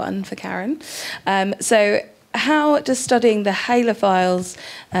sciencey one for Karen. So how does studying the halophiles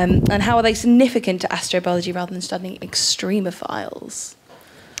and how are they significant to astrobiology rather than studying extremophiles?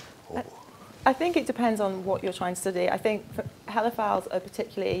 I think it depends on what you're trying to study. I think heliphiles are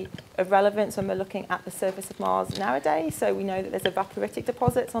particularly of relevance when we're looking at the surface of Mars nowadays. So we know that there's evaporitic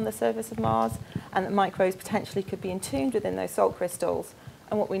deposits on the surface of Mars, and that microbes potentially could be entombed within those salt crystals.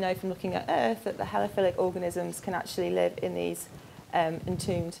 And what we know from looking at Earth, that the heliphilic organisms can actually live in these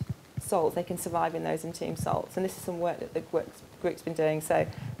entombed salts. They can survive in those entombed salts. And this is some work that the group's been doing. So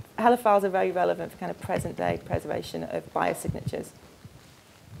heliphiles are very relevant for kind of present-day preservation of biosignatures.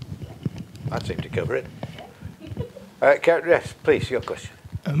 That seemed to cover it. Karen, yes, please, your question.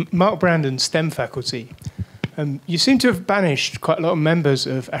 Mark Brandon, STEM faculty. You seem to have banished quite a lot of members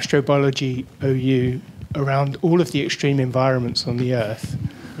of astrobiology OU around all of the extreme environments on the Earth.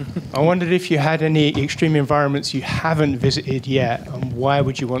 I wondered if you had any extreme environments you haven't visited yet, and why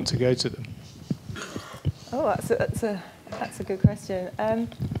would you want to go to them? Oh, that's a good question. I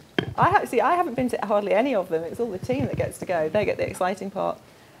haven't been to hardly any of them. It's all the team that gets to go. They get the exciting part.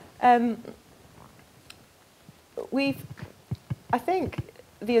 I think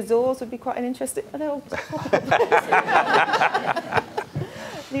the Azores would be quite an interesting.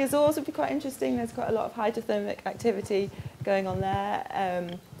 The Azores would be quite interesting. There's quite a lot of hydrothermic activity going on there.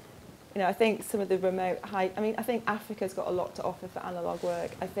 I think some of the remote I think Africa's got a lot to offer for analogue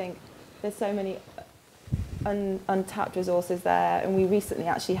work. I think there's so many untapped resources there, and we recently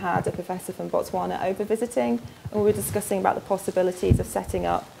actually had a professor from Botswana over visiting, and we were discussing about the possibilities of setting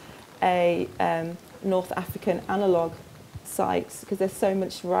up a North African analogue sites, because there's so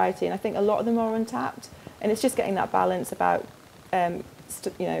much variety, and I think a lot of them are untapped, and it's just getting that balance about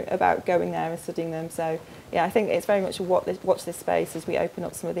about going there and studying them. So yeah, I think it's very much watch this space as we open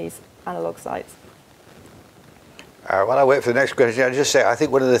up some of these analogue sites. While I wait for the next question, I'll just say I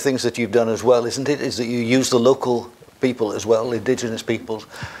think one of the things that you've done as well, isn't it, is that you use the local people as well, indigenous peoples,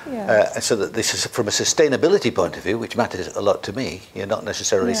 so that this is from a sustainability point of view, which matters a lot to me. You're not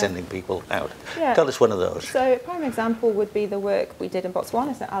necessarily sending people out. Yeah. Tell us one of those. So a prime example would be the work we did in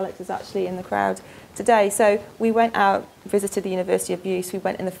Botswana. So Alex is actually in the crowd today. So we went out, visited the University of Buse, we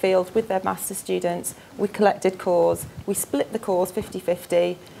went in the field with their master's students, we collected cores, we split the cores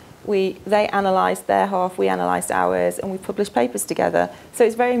 50-50, they analysed their half, we analysed ours, and we published papers together. So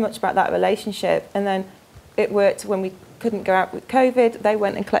it's very much about that relationship. And then it worked when we couldn't go out with COVID. They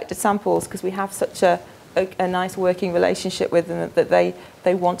went and collected samples because we have such a nice working relationship with them that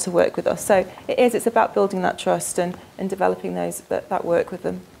they want to work with us. So it's about building that trust and developing that work with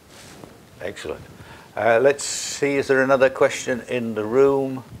them. Excellent. Let's see, is there another question in the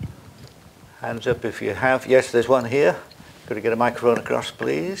room? Hands up if you have. Yes, there's one here. Could we get a microphone across,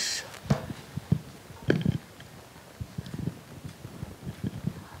 please?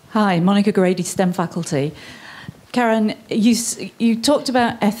 Hi, Monica Grady, STEM faculty. Karen, you talked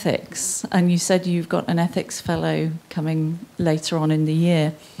about ethics, and you said you've got an ethics fellow coming later on in the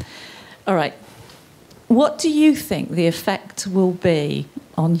year. All right. What do you think the effect will be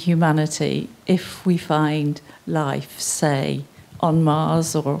on humanity if we find life, say, on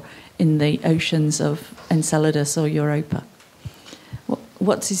Mars or in the oceans of Enceladus or Europa?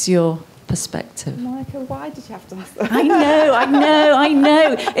 What is your perspective? Monica, why did you have to ask that? I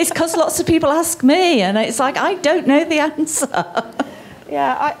know. It's because lots of people ask me, and it's like, I don't know the answer.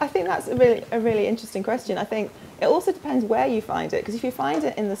 Yeah, I think that's a really interesting question. I think it also depends where you find it, because if you find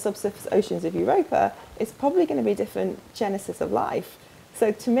it in the subsurface oceans of Europa, it's probably going to be a different genesis of life.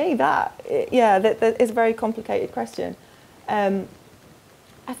 So to me, that is a very complicated question.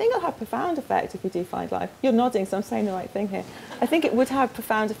 I think it'll have profound effect if we do find life. You're nodding, so I'm saying the right thing here. I think it would have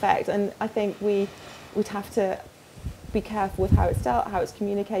profound effect, and I think we would have to be careful with how it's dealt, how it's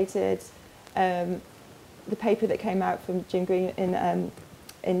communicated. The paper that came out from Jim Green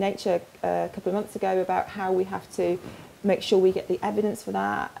in Nature a couple of months ago about how we have to make sure we get the evidence for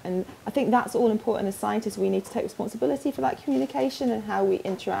that, and I think that's all important. As scientists, we need to take responsibility for that communication and how we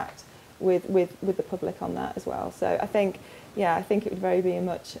interact with the public on that as well. So I think it would very be a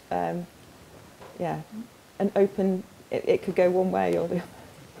much, an open, it could go one way or the other.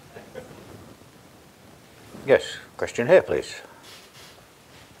 Yes, question here, please.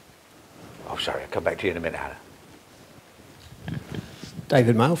 Oh, sorry, I'll come back to you in a minute, Hannah.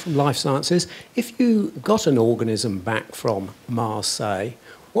 David Mail from Life Sciences. If you got an organism back from Mars, say,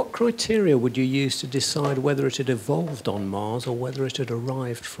 what criteria would you use to decide whether it had evolved on Mars or whether it had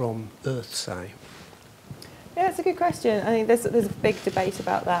arrived from Earth, say? Yeah, it's a good question. I think there's a big debate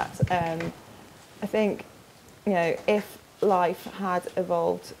about that. I think, if life had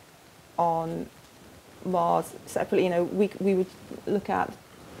evolved on Mars separately, we would look at.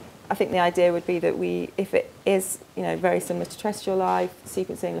 I think the idea would be that if it is, very similar to terrestrial life,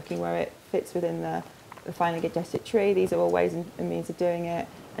 sequencing, looking where it fits within the finely digested tree. These are all ways and means of doing it,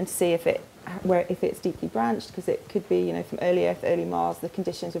 and to see if it where if it's deeply branched, because it could be, you know, from early Earth, early Mars, the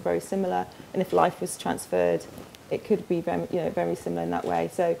conditions were very similar, and if life was transferred, it could be very, you know, very similar in that way.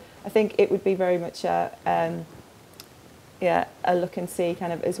 So I think it would be very much a look and see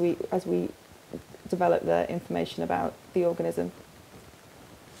kind of as we develop the information about the organism.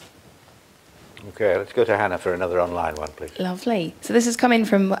 Okay, let's go to Hannah for another online one, please. Lovely. So this has come in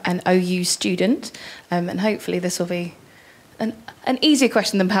from an OU student, and hopefully this will be an easier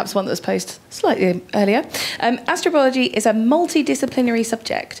question than perhaps one that was posed slightly earlier. Astrobiology is a multidisciplinary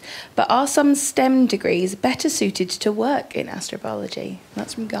subject, but are some STEM degrees better suited to work in astrobiology?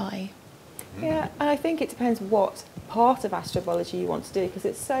 That's from Guy. Yeah, and I think it depends what part of astrobiology you want to do, because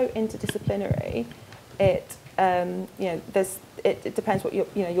it's so interdisciplinary. It depends what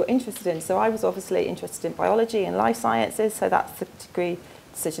you're interested in. So I was obviously interested in biology and life sciences, so that's the degree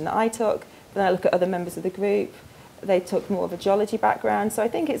decision that I took. Then I look at other members of the group. They took more of a geology background. So I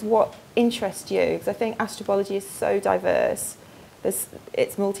think it's what interests you, because I think astrobiology is so diverse.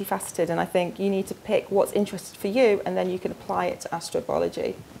 It's multifaceted, and I think you need to pick what's interested for you, and then you can apply it to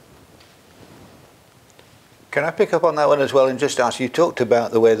astrobiology. Can I pick up on that one as well and just ask, you talked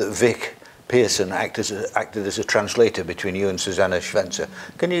about the way that Vic Pearson acted as a translator between you and Susanna Schwenzer.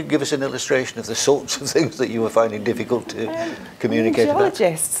 Can you give us an illustration of the sorts of things that you were finding difficult to communicate about?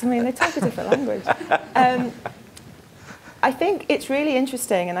 Geologists, I mean, they talk a different language. I think it's really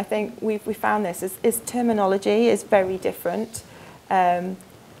interesting, and I think we found this, is terminology is very different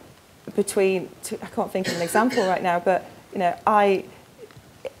between, I can't think of an example right now, but, you know,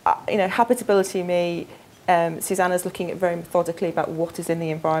 habitability, Susanna's looking at very methodically about what is in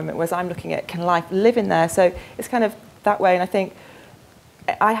the environment, whereas I'm looking at can life live in there. So it's kind of that way, and I think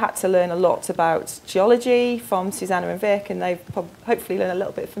I had to learn a lot about geology from Susanna and Vic, and they've hopefully learned a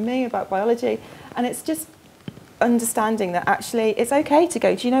little bit from me about biology. And it's just understanding that actually it's okay to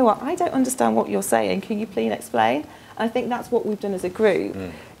go, do you know what, I don't understand what you're saying, can you please explain? And I think that's what we've done as a group,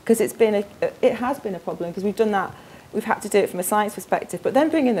 because it has been a problem, because we've done that. We've had to do it from a science perspective, but then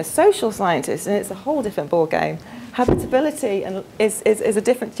bring in the social scientists, and it's a whole different ball game. Habitability is a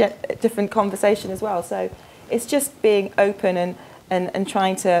different conversation as well. So it's just being open and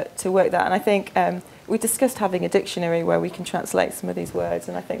trying to work that. And I think we discussed having a dictionary where we can translate some of these words,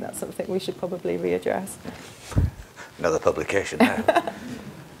 and I think that's something we should probably readdress. Another publication now.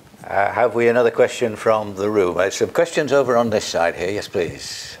 Have we another question from the room? Some questions over on this side here. Yes,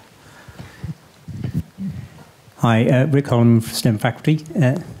 please. Hi, Rick Holland from STEM faculty.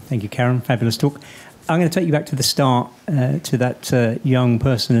 Thank you, Karen. Fabulous talk. I'm going to take you back to the start, to that young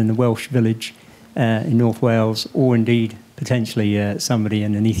person in the Welsh village in North Wales, or indeed potentially somebody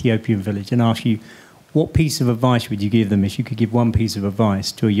in an Ethiopian village, and ask you, what piece of advice would you give them if you could give one piece of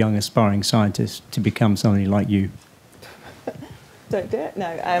advice to a young aspiring scientist to become somebody like you? Don't do it. No.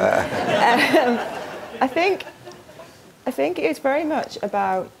 I think it's very much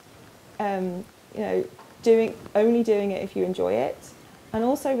about only doing it if you enjoy it, and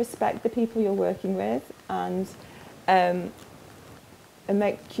also respect the people you're working with, and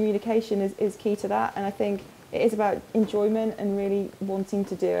make communication is key to that. And I think it is about enjoyment and really wanting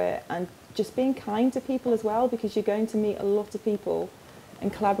to do it, and just being kind to people as well, because you're going to meet a lot of people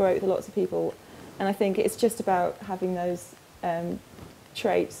and collaborate with lots of people. And I think it's just about having those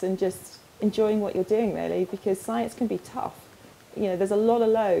traits and just enjoying what you're doing, really, because science can be tough. You know, there's a lot of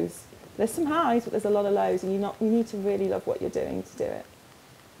lows. There's some highs, but there's a lot of lows, and you need to really love what you're doing to do it.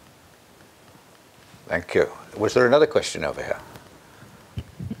 Thank you. Was there another question over here?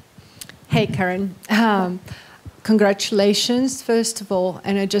 Hey, Karen. Congratulations, first of all,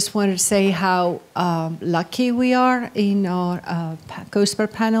 and I just wanted to say how lucky we are in our COSPAR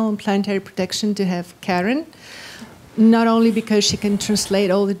panel on planetary protection to have Karen. Not only because she can translate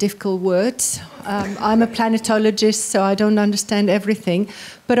all the difficult words, I'm a planetologist, so I don't understand everything,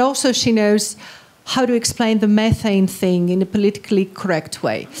 but also she knows how to explain the methane thing in a politically correct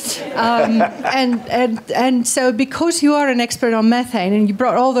way. And so because you are an expert on methane and you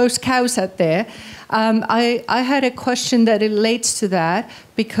brought all those cows out there, I had a question that relates to that,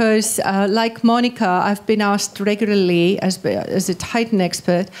 because like Monica, I've been asked regularly as a Titan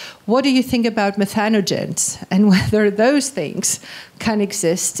expert, what do you think about methanogens and whether those things can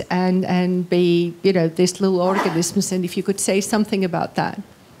exist and be, these little organisms, and if you could say something about that.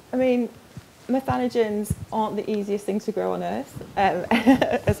 I mean, methanogens aren't the easiest things to grow on Earth,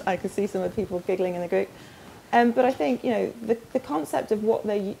 as I could see some of the people giggling in the group. But I think, the concept of what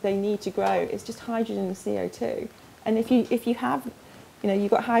they need to grow is just hydrogen and CO2. And if you have,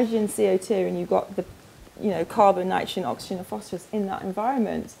 you've got hydrogen, CO2, and you've got the, carbon, nitrogen, oxygen, and phosphorus in that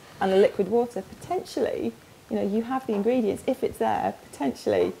environment, and the liquid water, potentially, you have the ingredients, if it's there,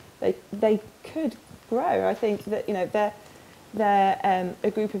 potentially they could grow. I think that, you know, they're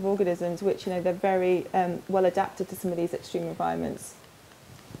a group of organisms which, you know, they're very well adapted to some of these extreme environments.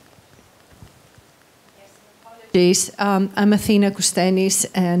 I'm Athena Kustenis,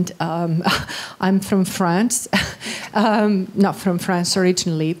 and I'm from France. Not from France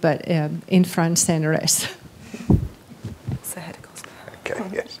originally, but in France, CNRS. Okay,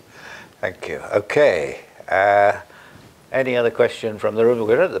 yes. Thank you. Okay. Any other question from the room?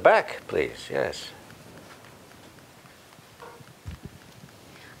 We're at the back, please. Yes.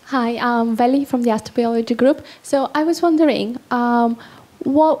 Hi, I'm Veli from the astrobiology group. So I was wondering,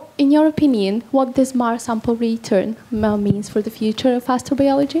 what, in your opinion, what this Mars sample return means for the future of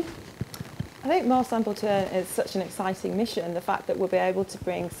astrobiology? I think Mars sample return is such an exciting mission. The fact that we'll be able to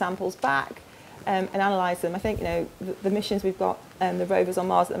bring samples back and analyse them. I think, you know, the missions we've got, the rovers on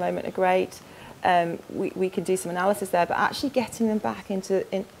Mars at the moment are great. We can do some analysis there, but actually getting them back onto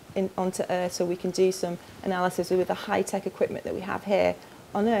Earth so we can do some analysis with the high-tech equipment that we have here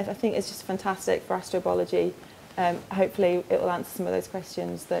on Earth, I think is just fantastic for astrobiology. Hopefully it will answer some of those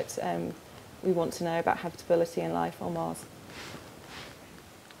questions that we want to know about habitability and life on Mars.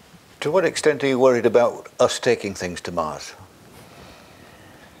 To what extent are you worried about us taking things to Mars?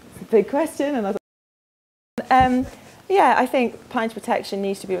 Big question. Yeah, I think planetary protection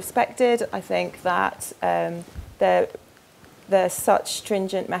needs to be respected. I think that there's such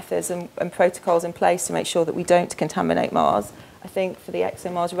stringent methods and protocols in place to make sure that we don't contaminate Mars. I think for the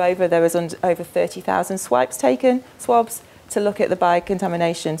ExoMars rover, there was over 30,000 swabs to look at the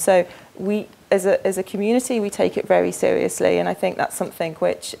biocontamination. So we, as a community, we take it very seriously, and I think that's something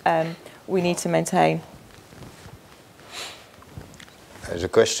which we need to maintain. There's a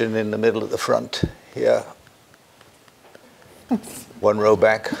question in the middle at the front here. One row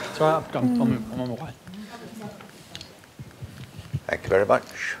back. Sorry, I'm on my way. Thank you very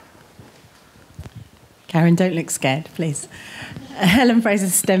much. Karen, don't look scared, please. Helen Fraser,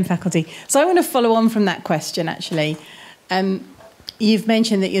 STEM faculty. So I want to follow on from that question, actually. You've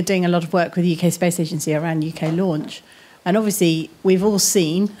mentioned that you're doing a lot of work with the UK Space Agency around UK launch. And obviously, we've all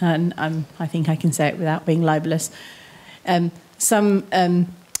seen, and I think I can say it without being libelous, some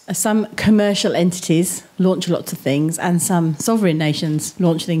commercial entities launch lots of things, and some sovereign nations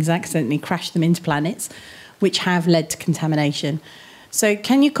launch things and accidentally crash them into planets, which have led to contamination. So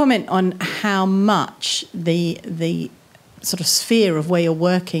can you comment on how much the sort of sphere of where you're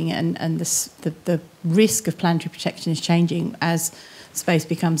working and the risk of planetary protection is changing as space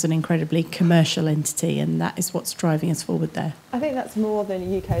becomes an incredibly commercial entity, and that is what's driving us forward there? I think that's more than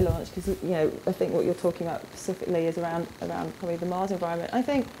a UK launch, because, you know, I think what you're talking about specifically is around probably the Mars environment. I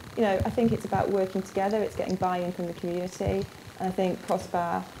think it's about working together. It's getting buy-in from the community, and I think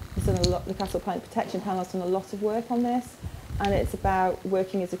COSPAR has done a lot. The Castle Planet Protection Panel has done a lot of work on this, and it's about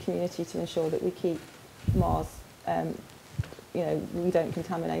working as a community to ensure that we keep Mars, we don't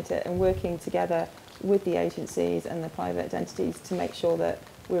contaminate it, and working together with the agencies and the private entities to make sure that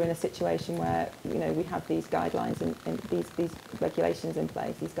we're in a situation where, you know, we have these guidelines and these regulations in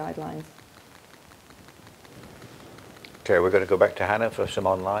place, these guidelines. Okay, we're going to go back to Hannah for some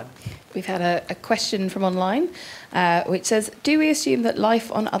online. We've had a question from online, which says, do we assume that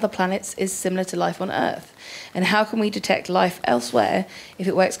life on other planets is similar to life on Earth? And how can we detect life elsewhere if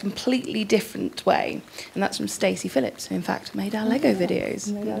it works completely different way? And that's from Stacey Phillips, who in fact made our Lego videos.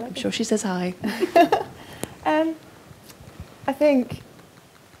 I'm sure she says hi. I think,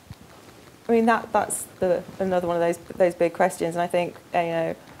 that's another one of those big questions, and I think,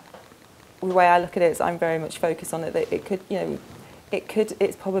 the way I look at it is I'm very much focused on it, that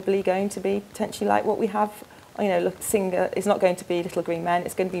it's probably going to be potentially like what we have. It's not going to be little green men.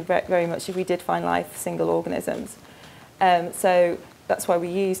 It's going to be very much, if we did find life, single organisms. So that's why we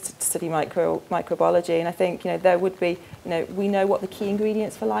used to study microbiology. And I think, there would be, we know what the key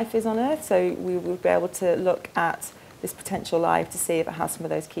ingredients for life is on Earth. So we would be able to look at this potential life to see if it has some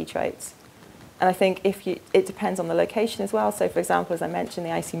of those key traits. And I think it depends on the location as well. So, for example, as I mentioned,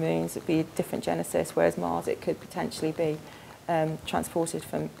 the icy moons would be a different genesis, whereas Mars, it could potentially be transported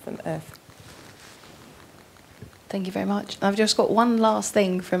from Earth. Thank you very much. I've just got one last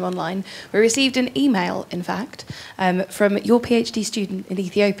thing from online. We received an email, in fact, from your PhD student in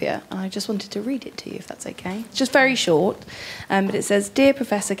Ethiopia. And I just wanted to read it to you, if that's okay. It's just very short, but it says, Dear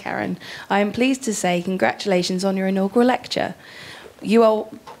Professor Karen, I am pleased to say congratulations on your inaugural lecture. You are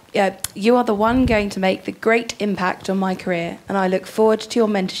the one going to make the great impact on my career, and I look forward to your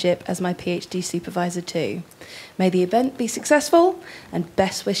mentorship as my PhD supervisor too. May the event be successful, and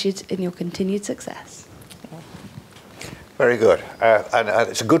best wishes in your continued success. Very good. And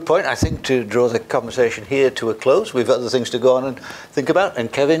it's a good point, I think, to draw the conversation here to a close. We've other things to go on and think about.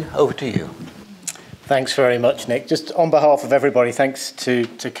 And Kevin, over to you. Thanks very much, Nick. Just on behalf of everybody, thanks to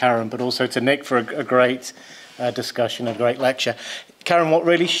Karen, but also to Nick for a great discussion, a great lecture. Karen, what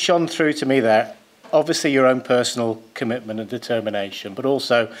really shone through to me there, obviously your own personal commitment and determination, but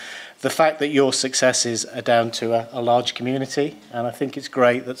also the fact that your successes are down to a large community. And I think it's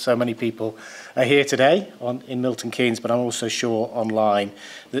great that so many people are here today in Milton Keynes, but I'm also sure online.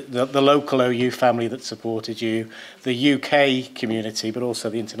 The local OU family that supported you, the UK community, but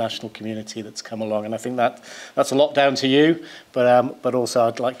also the international community that's come along. And I think that's a lot down to you, but also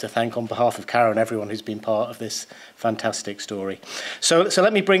I'd like to thank on behalf of Karen everyone who's been part of this fantastic story. So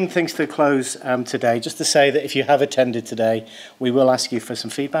let me bring things to a close today, just to say that if you have attended today, we will ask you for some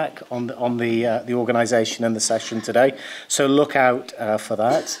feedback on the organisation and the session today. So look out for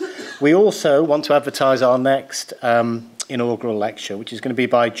that. We also want to advertise our next inaugural lecture, which is going to be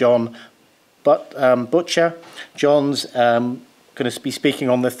by John Butcher. John's going to be speaking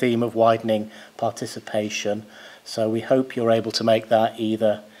on the theme of widening participation. So we hope you're able to make that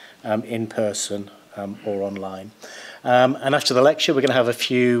either in person or online. And after the lecture, we're going to have a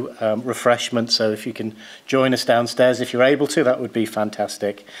few refreshments, so if you can join us downstairs if you're able to, that would be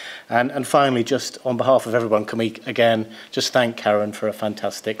fantastic. And finally, just on behalf of everyone, can we again just thank Karen for a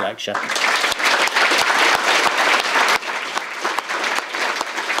fantastic lecture.